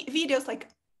the videos like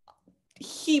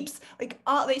heaps, like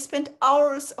they spend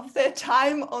hours of their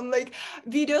time on like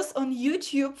videos on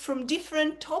YouTube from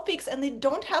different topics, and they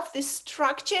don't have this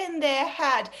structure in their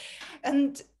head.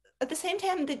 And at the same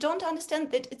time, they don't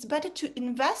understand that it's better to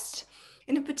invest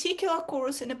in a particular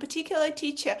course, in a particular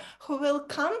teacher who will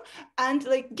come and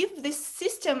like give this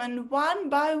system and one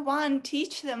by one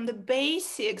teach them the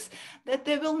basics, that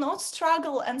they will not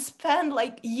struggle and spend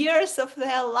like years of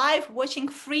their life watching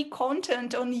free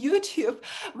content on YouTube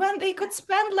when they could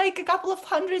spend like a couple of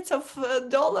hundreds of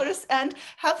dollars and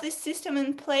have this system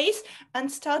in place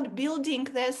and start building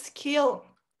their skill.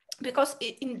 Because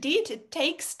indeed it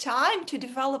takes time to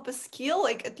develop a skill,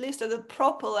 like at least at a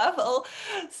proper level.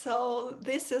 So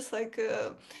this is like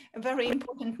a very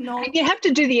important note. And you have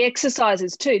to do the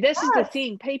exercises too. This is the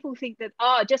thing. People think that,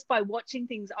 oh, just by watching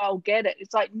things, I'll get it.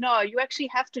 It's like, no, you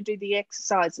actually have to do the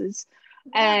exercises.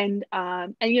 And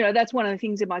you know, that's one of the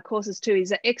things in my courses too, is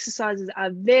that exercises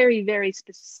are very, very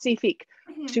specific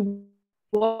to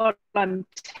what I'm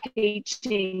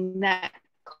teaching, that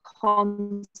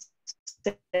concept.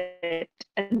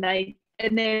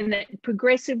 And then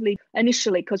progressively,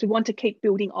 initially, because we want to keep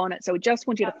building on it, so we just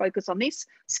want you to focus on this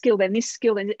skill, then this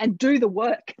skill, and do the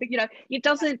work. You know, it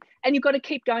doesn't, and you've got to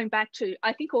keep going back to,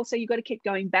 I think also you've got to keep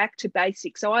going back to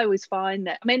basics. So I always find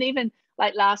that, I mean, even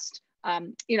like last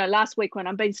week when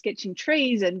I've been sketching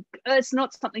trees, and it's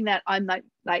not something that I'm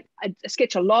like I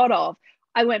sketch a lot of,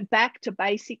 I went back to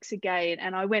basics again,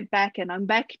 and I went back and I'm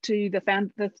back to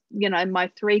my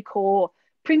 3 core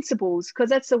principles, because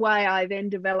that's the way I then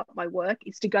develop my work,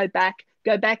 is to go back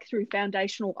through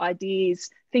foundational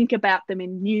ideas, think about them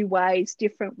in new ways,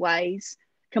 different ways,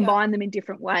 combine them in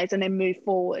different ways, and then move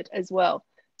forward as well.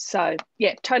 So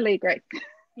yeah, totally agree.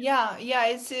 Yeah,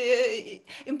 it's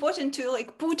important to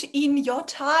like put in your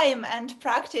time and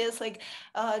practice. Like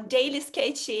daily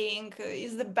sketching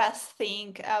is the best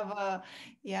thing ever.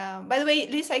 Yeah. By the way,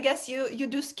 Liz, I guess you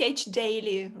do sketch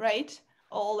daily, right?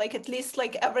 Or like at least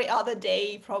like every other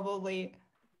day, probably.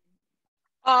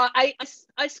 I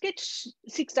sketch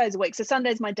 6 days a week. So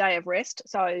Sunday's my day of rest.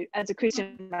 So as a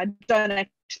Christian, I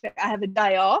have a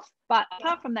day off. But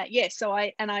apart from that, yes. So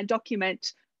I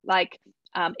document like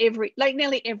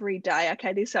nearly every day.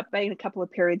 Okay, there's been a couple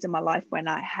of periods in my life when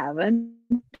I haven't.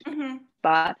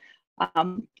 But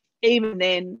even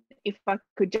then, if I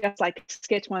could just like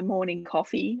sketch my morning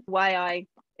coffee,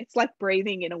 it's like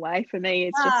breathing in a way for me.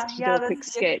 It's just to do a quick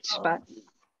sketch. But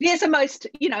yeah, so most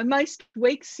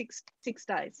weeks, six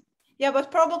days. Yeah, but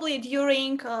probably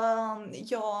during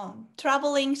your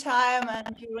traveling time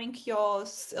and during your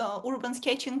urban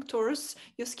sketching tours,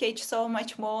 you sketch so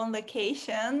much more on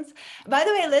locations. By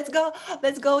the way, let's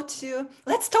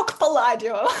talk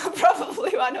Palladio,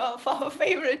 probably one of our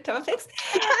favorite topics.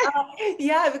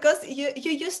 Yeah, because you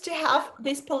used to have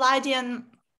this Palladian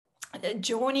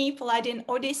journey, Palladian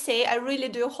Odyssey. I really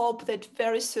do hope that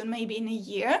very soon, maybe in a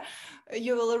year,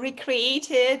 you will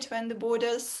recreate it when the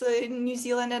borders in New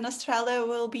Zealand and Australia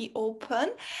will be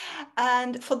open.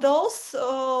 And for those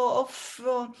of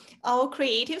our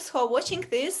creatives who are watching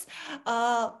this,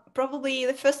 probably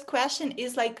the first question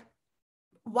is like,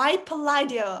 why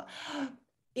Palladio?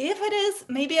 If it is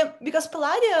maybe because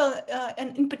Palladio,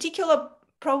 and in particular,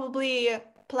 probably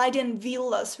Palladian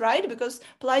villas, right? Because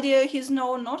Palladio, he's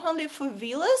known not only for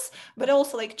villas, but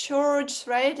also like church,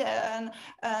 right?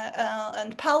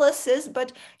 And palaces,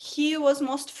 but he was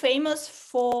most famous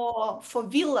for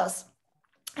villas.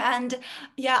 And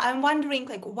yeah, I'm wondering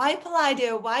like why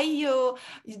Palladio? Why you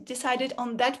decided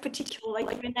on that particular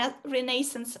like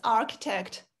Renaissance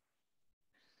architect?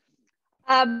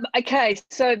 Okay,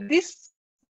 so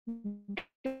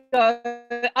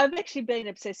I've actually been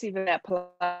obsessive about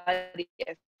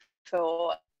Palladio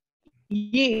for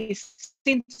years,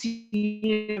 since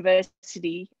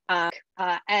university.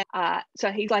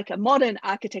 So he's like a modern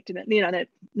architect in the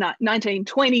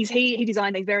 1920s. He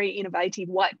designed these very innovative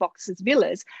white boxes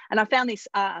villas, and I found this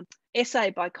essay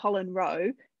by Colin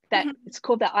Rowe that it's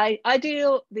called the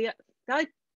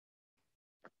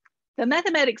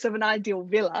Mathematics of an Ideal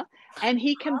Villa, and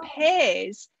he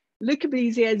compares Le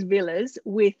Corbusier's villas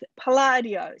with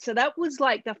Palladio. So that was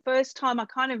like the first time I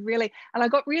kind of really, and I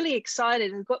got really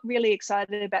excited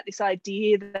about this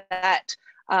idea that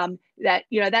that,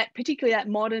 you know, that particularly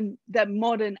that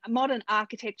modern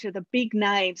architecture, the big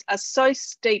names are so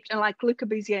steeped, and like Le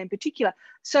Corbusier in particular,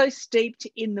 so steeped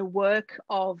in the work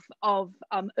of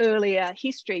earlier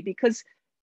history. Because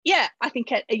yeah, I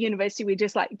think at a university we're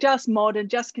just modern,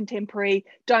 just contemporary,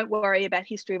 don't worry about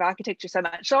history of architecture so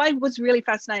much. So I was really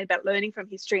fascinated about learning from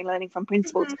history and learning from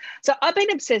principles. So I've been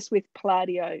obsessed with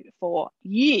Palladio for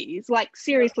years, like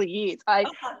seriously years.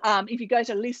 If you go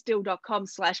to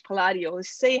listdeal.com/Palladio, you'll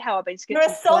see how I've been sketching There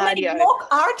are so many Palladio. blog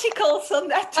articles on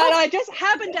that topic. And I just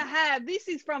happen to have, this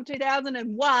is from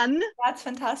 2001. That's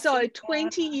fantastic. So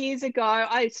 20 years ago,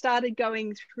 I started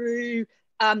going through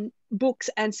books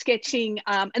and sketching,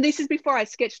 and this is before I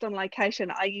sketched on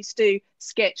location. I used to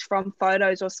sketch from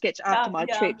photos or sketch after my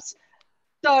trips.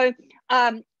 So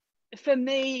for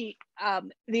me,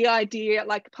 the idea,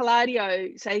 like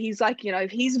Palladio, so he's like, you know,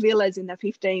 his villas in the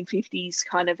 1550s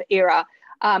kind of era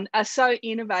are so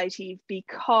innovative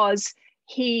because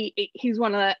he's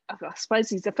one of the, I suppose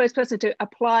he's the first person to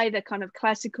apply the kind of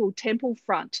classical temple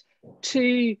front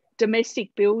to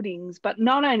domestic buildings, but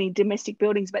not only domestic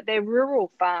buildings, but they're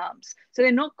rural farms. So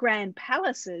they're not grand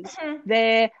palaces.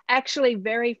 They're actually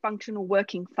very functional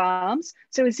working farms.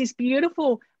 So it's this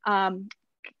beautiful,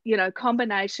 you know,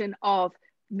 combination of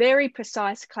very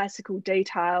precise classical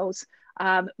details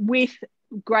with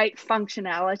great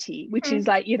functionality, which is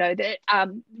like, you know,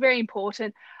 very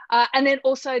important. And then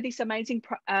also this amazing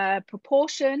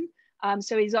proportion.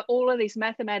 So he's got all of this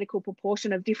mathematical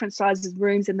proportion of different sizes of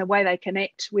rooms and the way they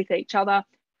connect with each other,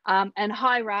 and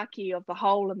hierarchy of the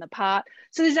whole and the part.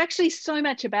 So there's actually so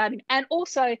much about him. And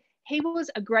also he was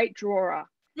a great drawer.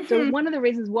 So one of the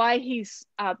reasons why he's,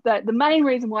 the main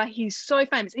reason why he's so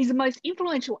famous, he's the most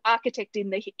influential architect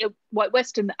in the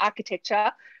Western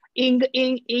architecture, in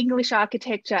English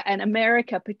architecture and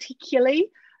America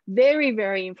particularly. Very,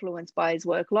 very influenced by his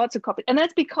work, lots of copies. And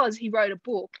that's because he wrote a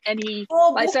book, and he,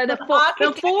 like, so the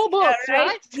four books,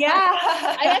 right? Yeah.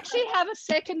 I actually have a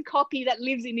second copy that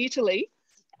lives in Italy,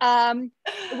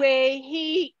 where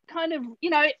he kind of, you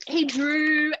know, he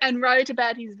drew and wrote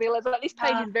about his villas. Like, this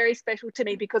page is very special to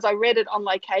me because I read it on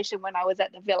location when I was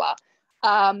at the villa.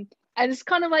 And it's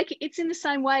kind of like, it's in the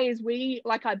same way as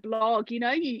I blog, you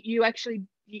know, you actually,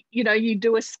 you know, you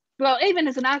do well, even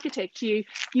as an architect, you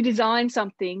design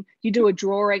something, you do a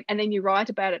drawing, and then you write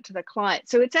about it to the client.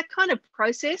 So it's that kind of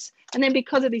process. And then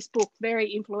because of this book, very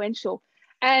influential.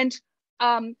 And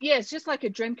yeah, it's just like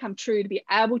a dream come true to be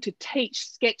able to teach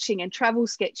sketching and travel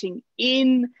sketching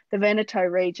in the Veneto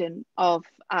region of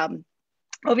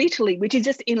Italy, which is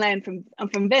just inland from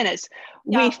Venice,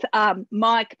 with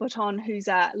Mike Botton, who's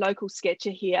a local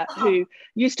sketcher here, who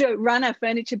used to run a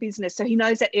furniture business. So he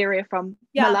knows that area from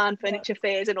Milan furniture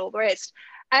fairs and all the rest.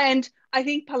 And I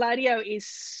think Palladio is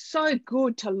so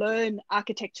good to learn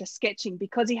architecture sketching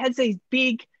because he has these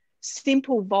big,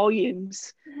 simple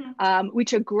volumes,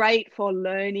 which are great for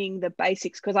learning the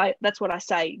basics. Because that's what I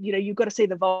say, you know, you've got to see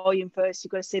the volume first.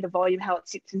 You've got to see the volume, how it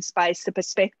sits in space, the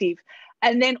perspective,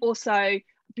 and then also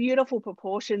beautiful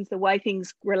proportions, the way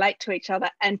things relate to each other,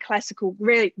 and classical,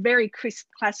 really very crisp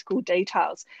classical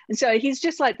details. And so he's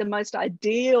just like the most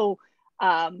ideal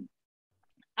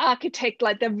architect.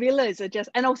 Like, the villas are just,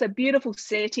 and also beautiful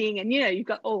setting, and, you know, you've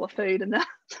got all the food and the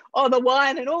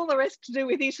wine and all the rest to do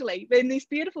with Italy in this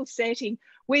beautiful setting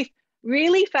with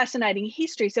really fascinating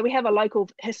history. So we have a local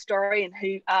historian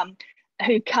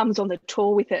who comes on the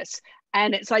tour with us.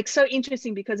 And it's like so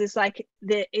interesting because it's like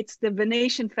it's the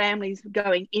Venetian families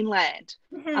going inland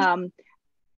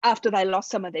after they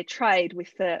lost some of their trade with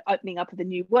the opening up of the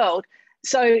New World.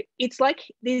 So it's like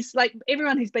there's like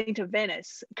everyone who's been to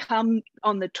Venice come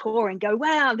on the tour and go,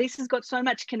 wow, this has got so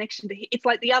much connection to, it's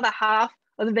like the other half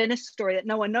of the Venice story that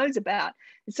no one knows about.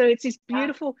 And so it's this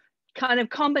beautiful kind of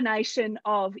combination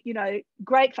of, you know,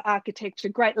 great for architecture,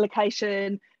 great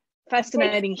location,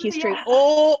 fascinating history,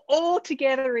 all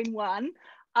together in one,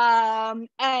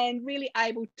 and really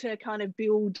able to kind of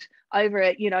build over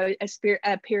it, you know,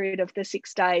 a period of the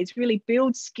 6 days, really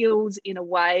build skills in a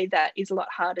way that is a lot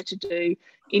harder to do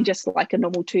in just like a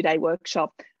normal 2-day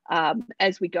workshop,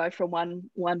 as we go from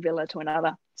one villa to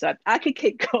another. So I could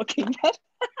keep talking.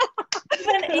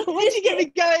 Once you get me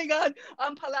going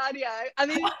on Palladio, I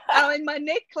mean, my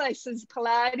necklace is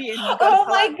Palladian. Oh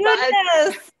my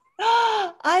goodness.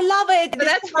 I love it. But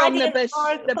that's from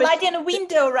the Palladian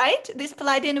window, right? This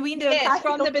Palladian window. Yes,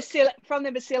 from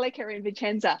the Basilica in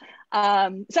Vicenza.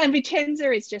 So in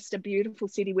Vicenza is just a beautiful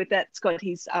city with that. It's got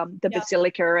his the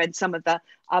Basilica and some of the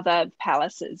other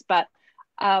palaces. But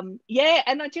yeah,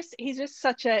 and he's just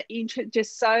such a he's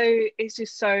just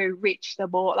so rich. The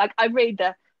more like I read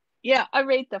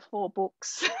the 4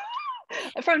 books.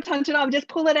 from time to time, just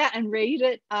pull it out and read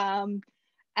it.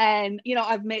 And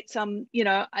I've met some of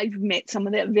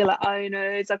the villa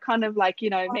owners. I've kind of like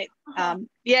met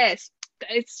yes,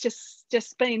 it's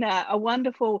just been a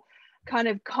wonderful kind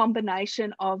of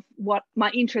combination of what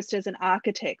my interest as an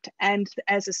architect and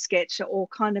as a sketcher all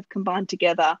kind of combined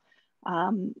together.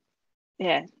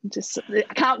 Just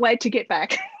I can't wait to get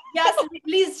back. Yes,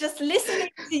 please, just listening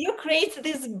to you creates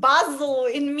this bustle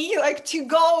in me, like to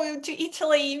go to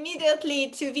Italy immediately,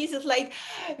 to visit like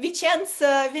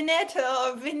Vicenza,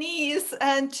 Veneto, Venice,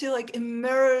 and to like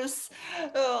immerse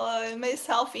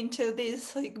myself into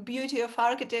this like beauty of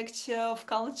architecture, of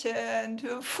culture, and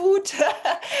food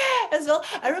as well.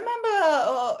 I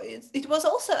remember it was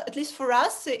also, at least for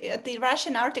us, at the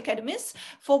Russian art academies,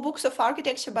 4 books of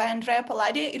architecture by Andrea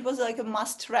Palladio. It was like a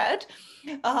must read.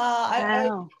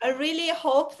 Wow. I really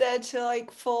hope that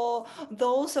like for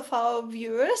those of our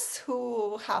viewers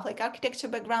who have like architecture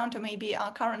background or maybe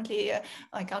are currently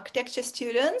like architecture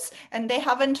students and they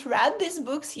haven't read these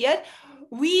books yet,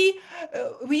 we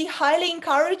highly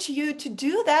encourage you to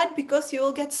do that, because you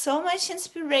will get so much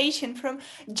inspiration from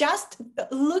just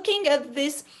looking at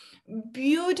this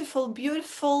beautiful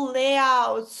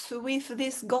layouts with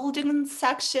this golden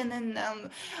section and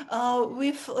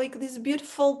with like these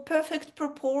beautiful perfect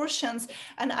proportions.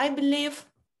 And I believe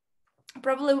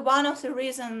probably one of the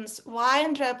reasons why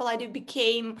Andrea Palladio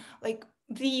became like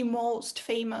the most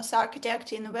famous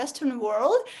architect in the Western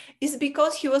world is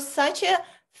because he was such a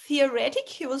theoretic.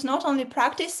 He was not only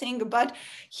practicing, but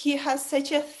he has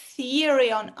such a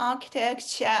theory on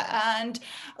architecture, and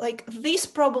like this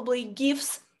probably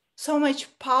gives so much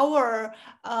power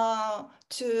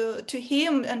to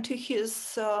him and to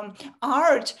his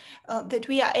art, that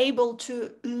we are able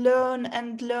to learn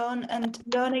and learn and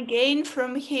learn again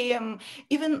from him.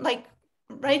 Even like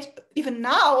even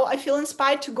now I feel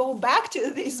inspired to go back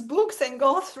to these books and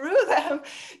go through them,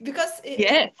 because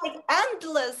it's like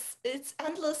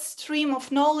endless stream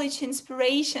of knowledge,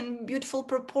 inspiration, beautiful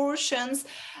proportions.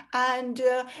 And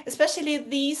especially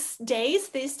these days,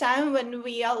 this time when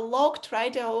we are locked,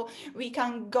 right, or we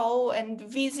can go and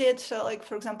visit like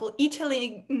for example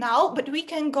Italy now, but we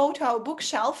can go to our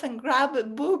bookshelf and grab a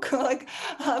book like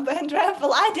by Andrea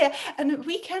Palladio, and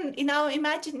we can, in our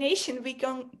imagination, we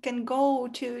can go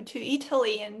to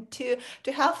Italy and to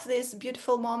have these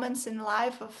beautiful moments in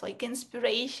life of like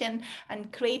inspiration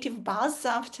and creative buzz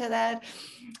after that.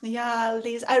 Yeah,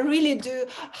 Liz, I really do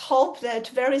hope that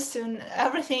very soon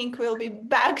everything will be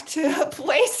back to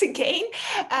place again,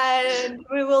 and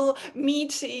we will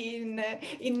meet in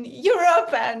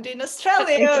Europe and in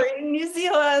Australia, in New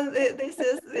Zealand. This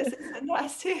is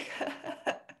fantastic.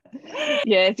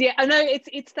 Yes, yeah, I know.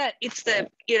 It's the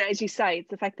as you say, it's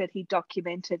the fact that he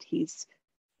documented his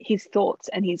thoughts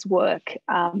and his work,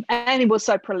 and he was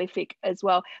so prolific as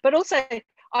well. But also,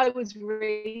 I was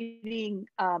reading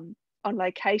on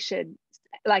location,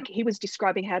 like he was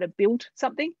describing how to build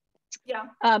something. Yeah.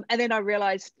 And then I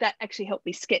realized that actually helped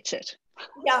me sketch it.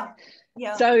 Yeah.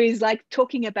 Yeah. So he's like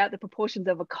talking about the proportions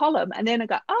of a column, and then I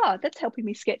go, that's helping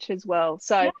me sketch as well.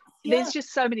 So there's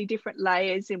just so many different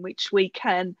layers in which we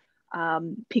can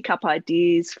pick up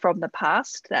ideas from the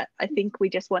past that I think we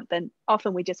just want the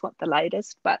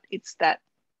latest, but it's that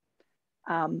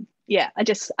I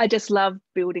just love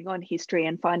building on history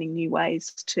and finding new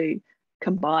ways to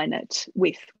combine it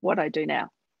with what I do now.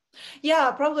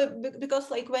 Yeah, probably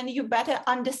because like when you better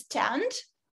understand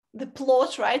the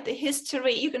plot, right, the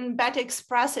history, you can better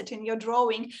express it in your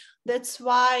drawing. That's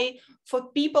why for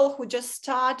people who just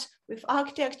start with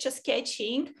architecture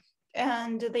sketching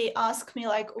and they ask me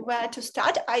like where to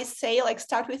start, I say like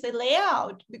start with the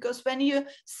layout, because when you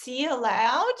see a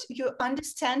layout, you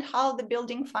understand how the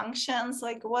building functions,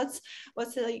 like what's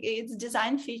like its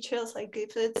design features, like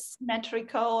if it's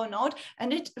symmetrical or not,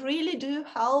 and it really do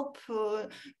help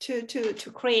to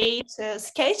create a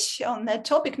sketch on that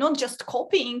topic, not just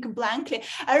copying blankly.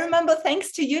 I remember,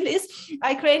 thanks to you, Liz,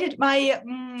 I created my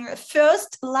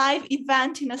first live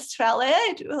event in Australia.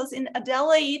 It was in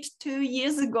Adelaide 2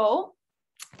 years ago.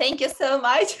 Thank you so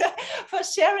much for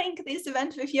sharing this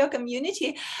event with your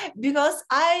community, because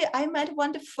I met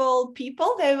wonderful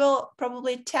people. There were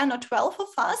probably 10 or 12 of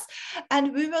us,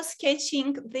 and we were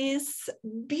sketching this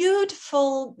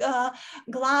beautiful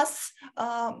glass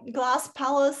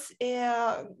palace,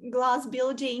 glass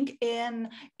building in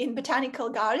Botanical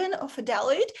Garden of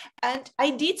Adelaide. And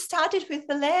I did started with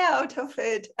the layout of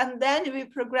it, and then we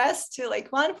progressed to like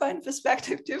 1-point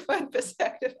perspective, 2-point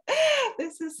perspective.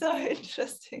 This is so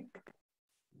interesting.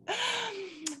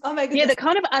 Oh my goodness. Yeah, the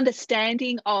kind of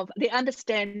understanding of the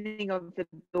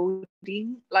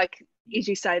building, like as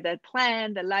you say, the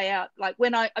plan, the layout. Like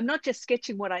when I'm not just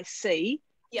sketching what I see,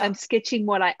 Yeah. I'm sketching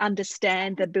what I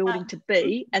understand the building to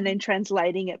be, and then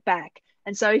translating it back.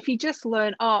 And so if you just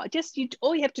learn, all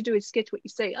you have to do is sketch what you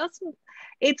see.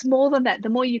 It's more than that. The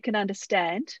more you can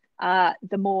understand,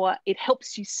 the more it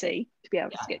helps you see to be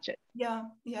able to sketch it. Yeah,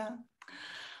 yeah.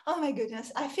 Oh my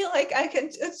goodness, I feel like I can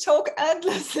talk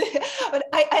endlessly, but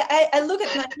I look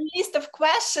at my list of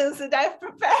questions that I've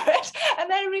prepared,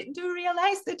 and I do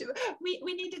realize that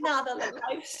we need another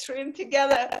live stream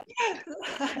together.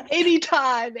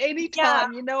 Anytime,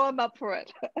 you know I'm up for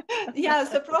it. Yeah,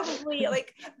 so probably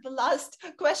like the last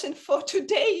question for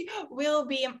today will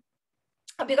be,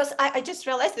 because I just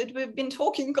realized that we've been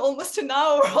talking almost an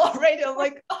hour already. I'm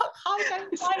like, oh, how can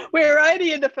I find? We're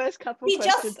only in the first couple We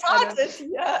questions. just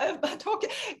started, yeah. But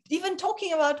even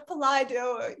talking about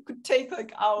Palladio could take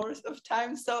like hours of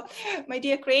time. So, my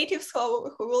dear creatives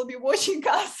who will be watching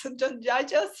us and don't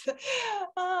judge us,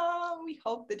 we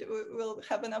hope that we will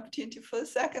have an opportunity for a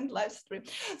second live stream.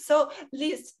 So,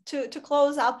 Liz, to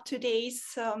close up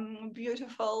today's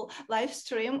beautiful live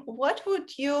stream, what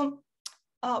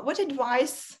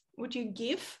advice would you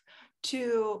give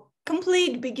to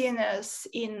complete beginners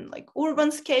in like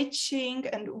urban sketching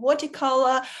and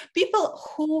watercolor, people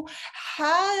who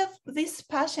have this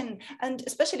passion, and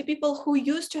especially people who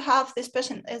used to have this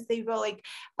passion as they were like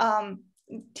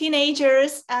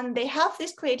teenagers, and they have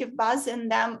this creative buzz in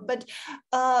them, but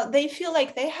they feel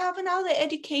like they have another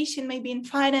education, maybe in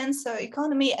finance or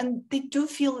economy, and they do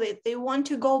feel that they want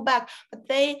to go back, but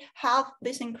they have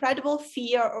this incredible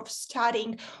fear of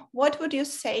studying. What would you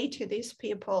say to these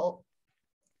people?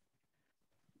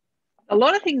 A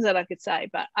lot of things that I could say,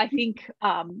 but I think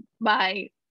my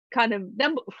kind of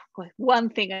number one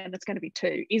thing, and it's going to be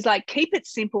two, is like keep it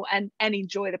simple and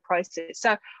enjoy the process.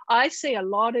 So I see a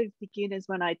lot of beginners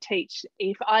when I teach,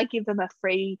 if I give them a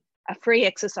free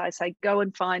exercise, say go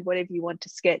and find whatever you want to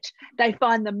sketch, they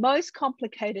find the most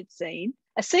complicated scene,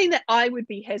 a scene that I would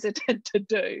be hesitant to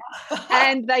do,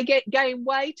 and they get going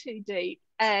way too deep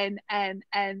and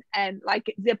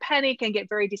like they panic and get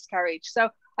very discouraged. So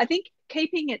I think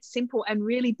keeping it simple and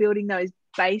really building those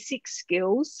basic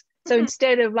skills. So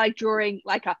instead of like drawing,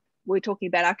 we're talking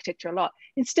about architecture a lot,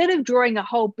 instead of drawing a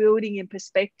whole building in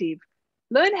perspective,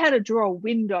 learn how to draw a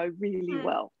window really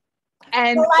well.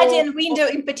 And Palladian window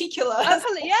in particular.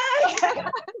 Yeah.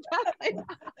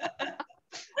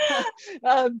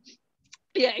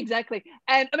 Yeah, exactly.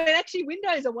 And I mean, actually,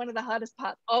 windows are one of the hardest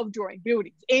parts of drawing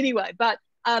buildings anyway. But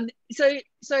so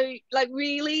like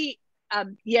really,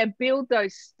 build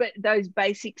those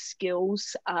basic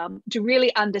skills to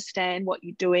really understand what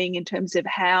you're doing in terms of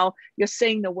how you're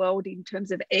seeing the world in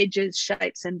terms of edges,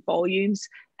 shapes, and volumes,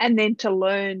 and then to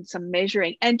learn some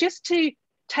measuring and just to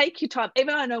take your time.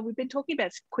 Even I know we've been talking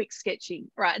about quick sketching,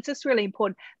 right? It's just really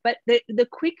important, but the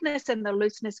quickness and the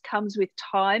looseness comes with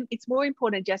time. It's more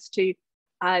important just to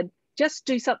just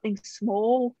do something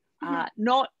small.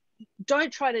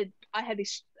 Don't try to. I have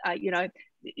this,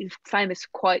 famous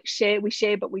quote: we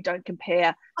share, but we don't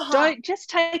compare. Don't, just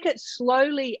take it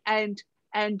slowly and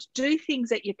do things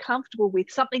that you're comfortable with,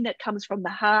 something that comes from the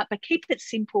heart, but keep it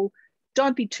simple.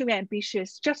 Don't be too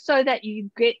ambitious, just so that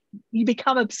you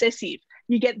become obsessive.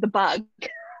 You get the bug.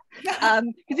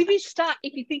 Because if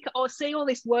you think, see all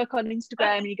this work on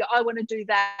Instagram and you go, I want to do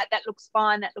that looks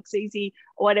fine, that looks easy,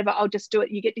 or whatever, I'll just do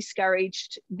it, you get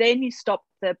discouraged. Then you stop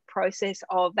the process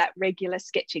of that regular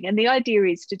sketching. And the idea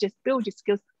is to just build your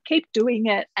skills, keep doing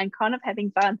it and kind of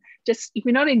having fun. Just if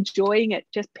you're not enjoying it,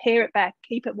 just pare it back,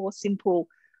 keep it more simple,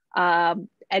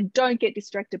 and don't get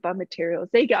distracted by materials.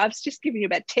 There you go. I was just giving you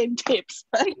about 10 tips.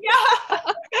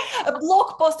 A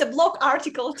blog post, a blog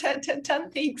article, 10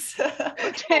 things.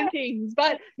 10 things.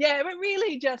 But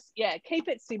really just, keep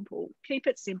it simple,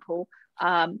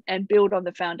 and build on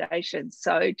the foundations.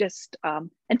 So just,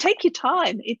 and take your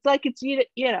time. It's like, it's,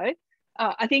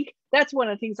 I think that's one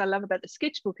of the things I love about the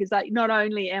sketchbook is like, not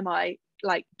only am I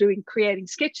like creating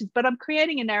sketches, but I'm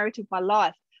creating a narrative of my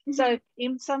life. So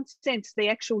in some sense, the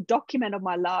actual document of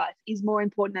my life is more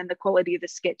important than the quality of the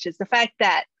sketches. The fact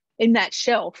that in that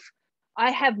shelf, I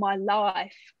have my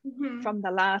life from the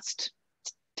last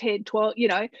 10, 12,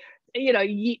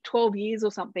 12 years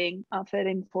or something,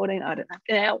 13, 14, I don't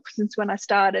know, since when I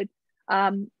started.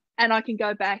 And I can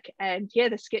go back and,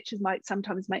 the sketches might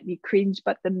sometimes make me cringe,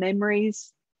 but the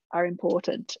memories are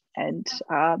important. And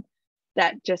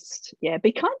that just,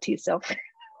 be kind to yourself.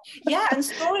 And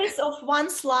stories of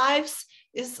one's lives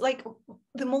is like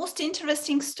the most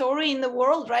interesting story in the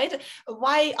world, right?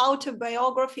 Why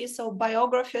autobiographies or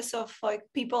biographies of like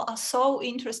people are so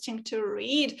interesting to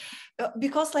read,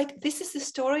 because like this is the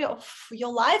story of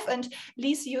your life. And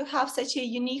Liz, you have such a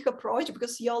unique approach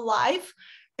because your life,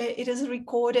 it is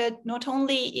recorded not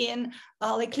only in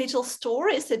like little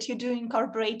stories that you do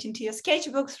incorporate into your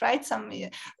sketchbooks, right?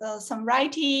 Some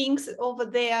writings over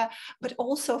there, but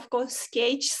also, of course,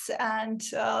 sketches. And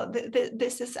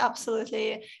this is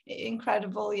absolutely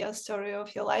incredible, your story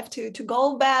of your life, to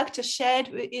go back, to share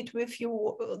it with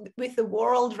you, with the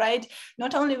world, right?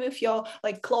 Not only with your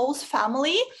like close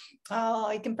family,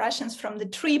 like impressions from the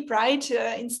trip, right?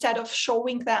 Instead of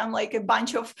showing them like a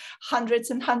bunch of hundreds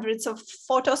and hundreds of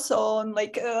photos on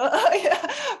like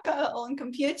on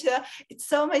computer, it's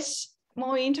so much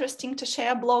more interesting to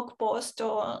share a blog post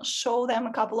or show them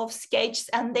a couple of sketches,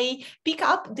 and they pick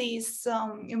up these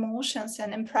emotions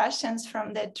and impressions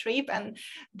from that trip, and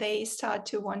they start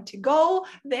to want to go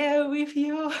there with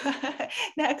you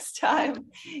next time.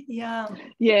 Yeah.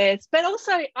 Yes, but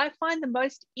also I find the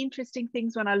most interesting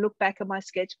things when I look back at my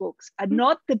sketchbooks are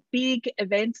not the big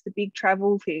events, the big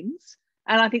travel things.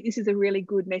 And I think this is a really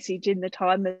good message in the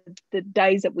time of the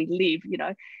days that we live, you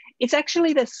know. It's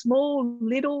actually the small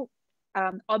little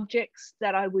objects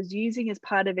that I was using as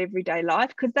part of everyday life,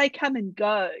 because they come and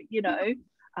go, you know.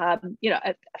 I'm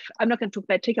not going to talk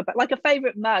about teacup, but like a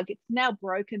favorite mug, it's now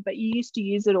broken, but you used to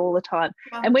use it all the time.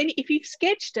 Yeah. And if you've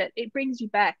sketched it, it brings you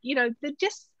back, you know, they're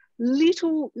just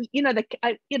little, you know,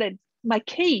 my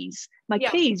keys,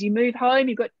 you move home,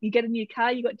 you get a new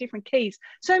car, you got different keys.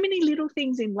 So many little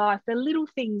things in life, the little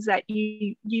things that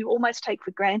you almost take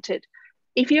for granted.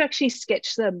 If you actually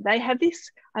sketch them, they have this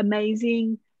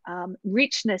amazing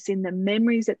richness in the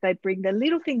memories that they bring, the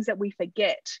little things that we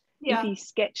forget. Yeah. If you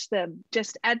sketch them,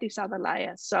 just add this other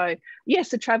layer. So yes,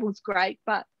 the travel's great,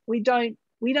 but we don't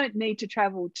need to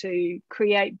travel to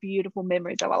create beautiful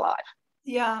memories of our life.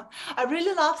 Yeah, I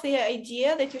really love the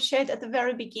idea that you shared at the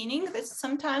very beginning, that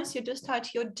sometimes you do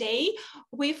start your day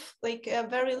with like a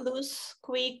very loose,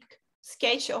 quick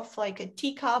sketch of like a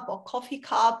teacup or coffee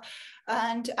cup.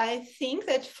 And I think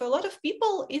that for a lot of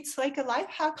people, it's like a life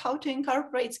hack how to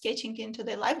incorporate sketching into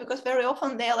their life, because very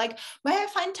often they're like, where I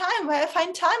find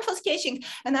time for sketching?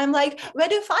 And I'm like, where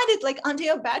do you find it? Like under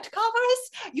your bed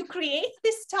covers? You create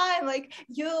this time, like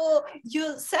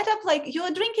you set up, like you're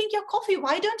drinking your coffee.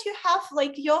 Why don't you have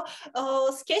like your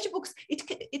sketchbooks?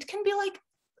 It can be like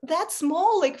that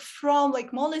small, like from like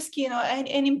Moleskine or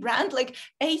any brand, like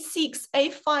A6,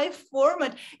 A5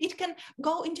 format. It can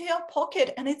go into your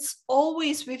pocket and it's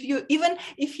always with you. Even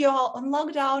if you're on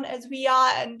lockdown as we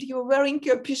are and you're wearing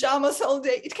your pajamas all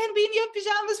day, it can be in your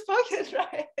pajamas pocket,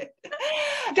 right?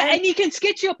 And you can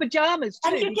sketch your pajamas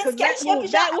too, because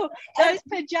those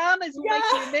pajamas will make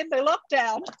you remember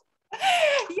lockdown.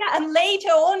 Yeah, and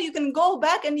later on you can go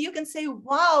back and you can say,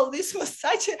 wow, this was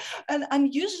such an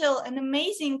unusual and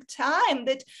amazing time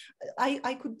that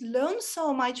I could learn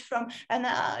so much from. And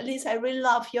Liz, I really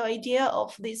love your idea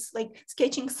of this, like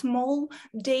sketching small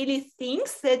daily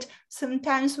things that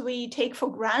sometimes we take for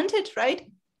granted,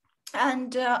 right?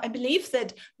 And I believe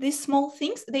that these small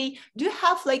things, they do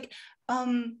have like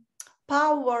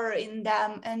power in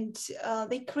them, and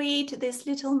they create these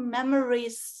little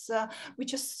memories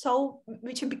which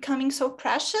are becoming so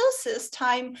precious as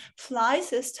time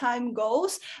flies, as time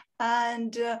goes.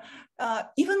 And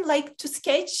even like to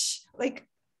sketch like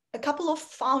a couple of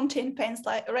fountain pens,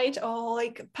 like, right, or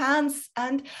like pens,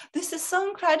 and this is so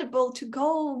incredible to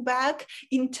go back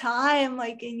in time,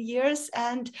 like in years,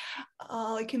 and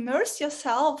like immerse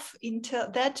yourself into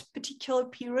that particular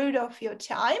period of your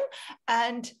time,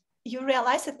 and you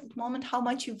realize at that moment how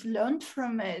much you've learned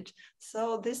from it.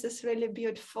 So this is really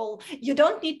beautiful. You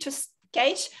don't need to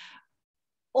sketch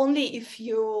only if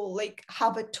you like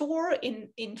have a tour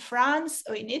in France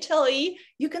or in Italy.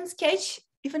 You can sketch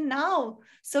even now.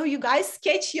 So you guys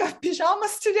sketch your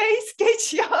pajamas today,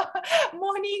 sketch your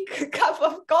morning cup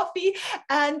of coffee,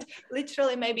 and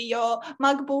literally maybe your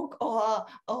MacBook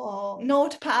or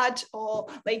notepad, or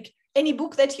like any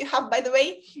book that you have. By the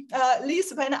way,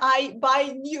 Liz, when I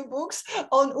buy new books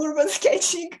on urban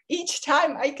sketching, each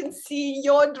time I can see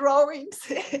your drawings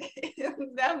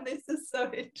in them. This is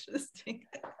so interesting.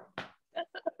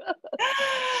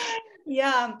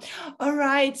 Yeah. All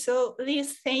right. So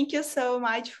Liz, thank you so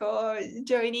much for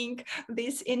joining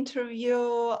this interview.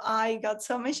 I got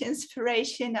so much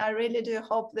inspiration. I really do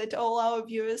hope that all our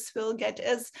viewers will get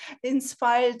as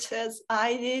inspired as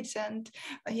I did. And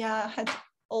yeah, had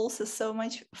also so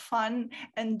much fun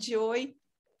and joy,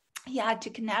 yeah, to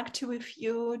connect with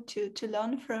you, to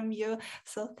learn from you.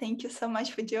 So thank you so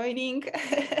much for joining.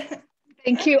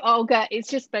 Thank you, Olga. It's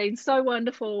just been so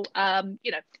wonderful.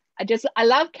 You know, I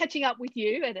love catching up with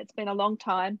you, and it's been a long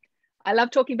time. I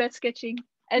love talking about sketching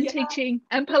and Yeah. teaching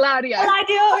and Palladio.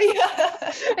 Palladio,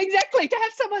 yeah. Exactly. To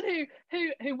have someone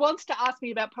who wants to ask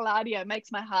me about Palladio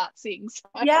makes my heart sing. So.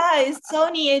 Yeah, it's so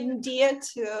near and dear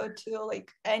to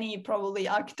like any probably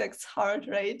architect's heart,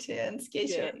 right? And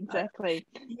sketcher. Yeah, exactly.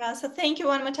 Yeah, so thank you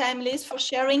one more time, Liz, for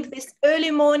sharing this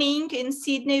early morning in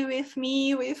Sydney with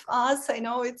me, with us. I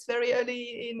know it's very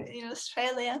early in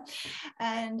Australia,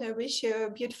 and I wish you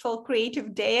a beautiful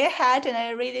creative day ahead. And I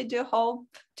really do hope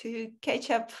to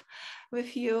catch up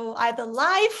with you either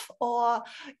live or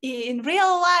in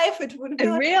real life. It would be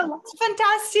like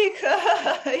fantastic.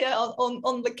 Yeah,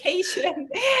 on vacation.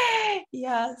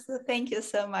 Yeah, so thank you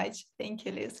so much. Thank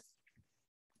you, Liz.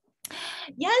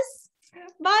 Yes.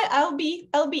 Bye. I'll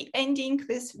be ending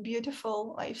this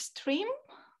beautiful live stream.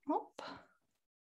 Oh.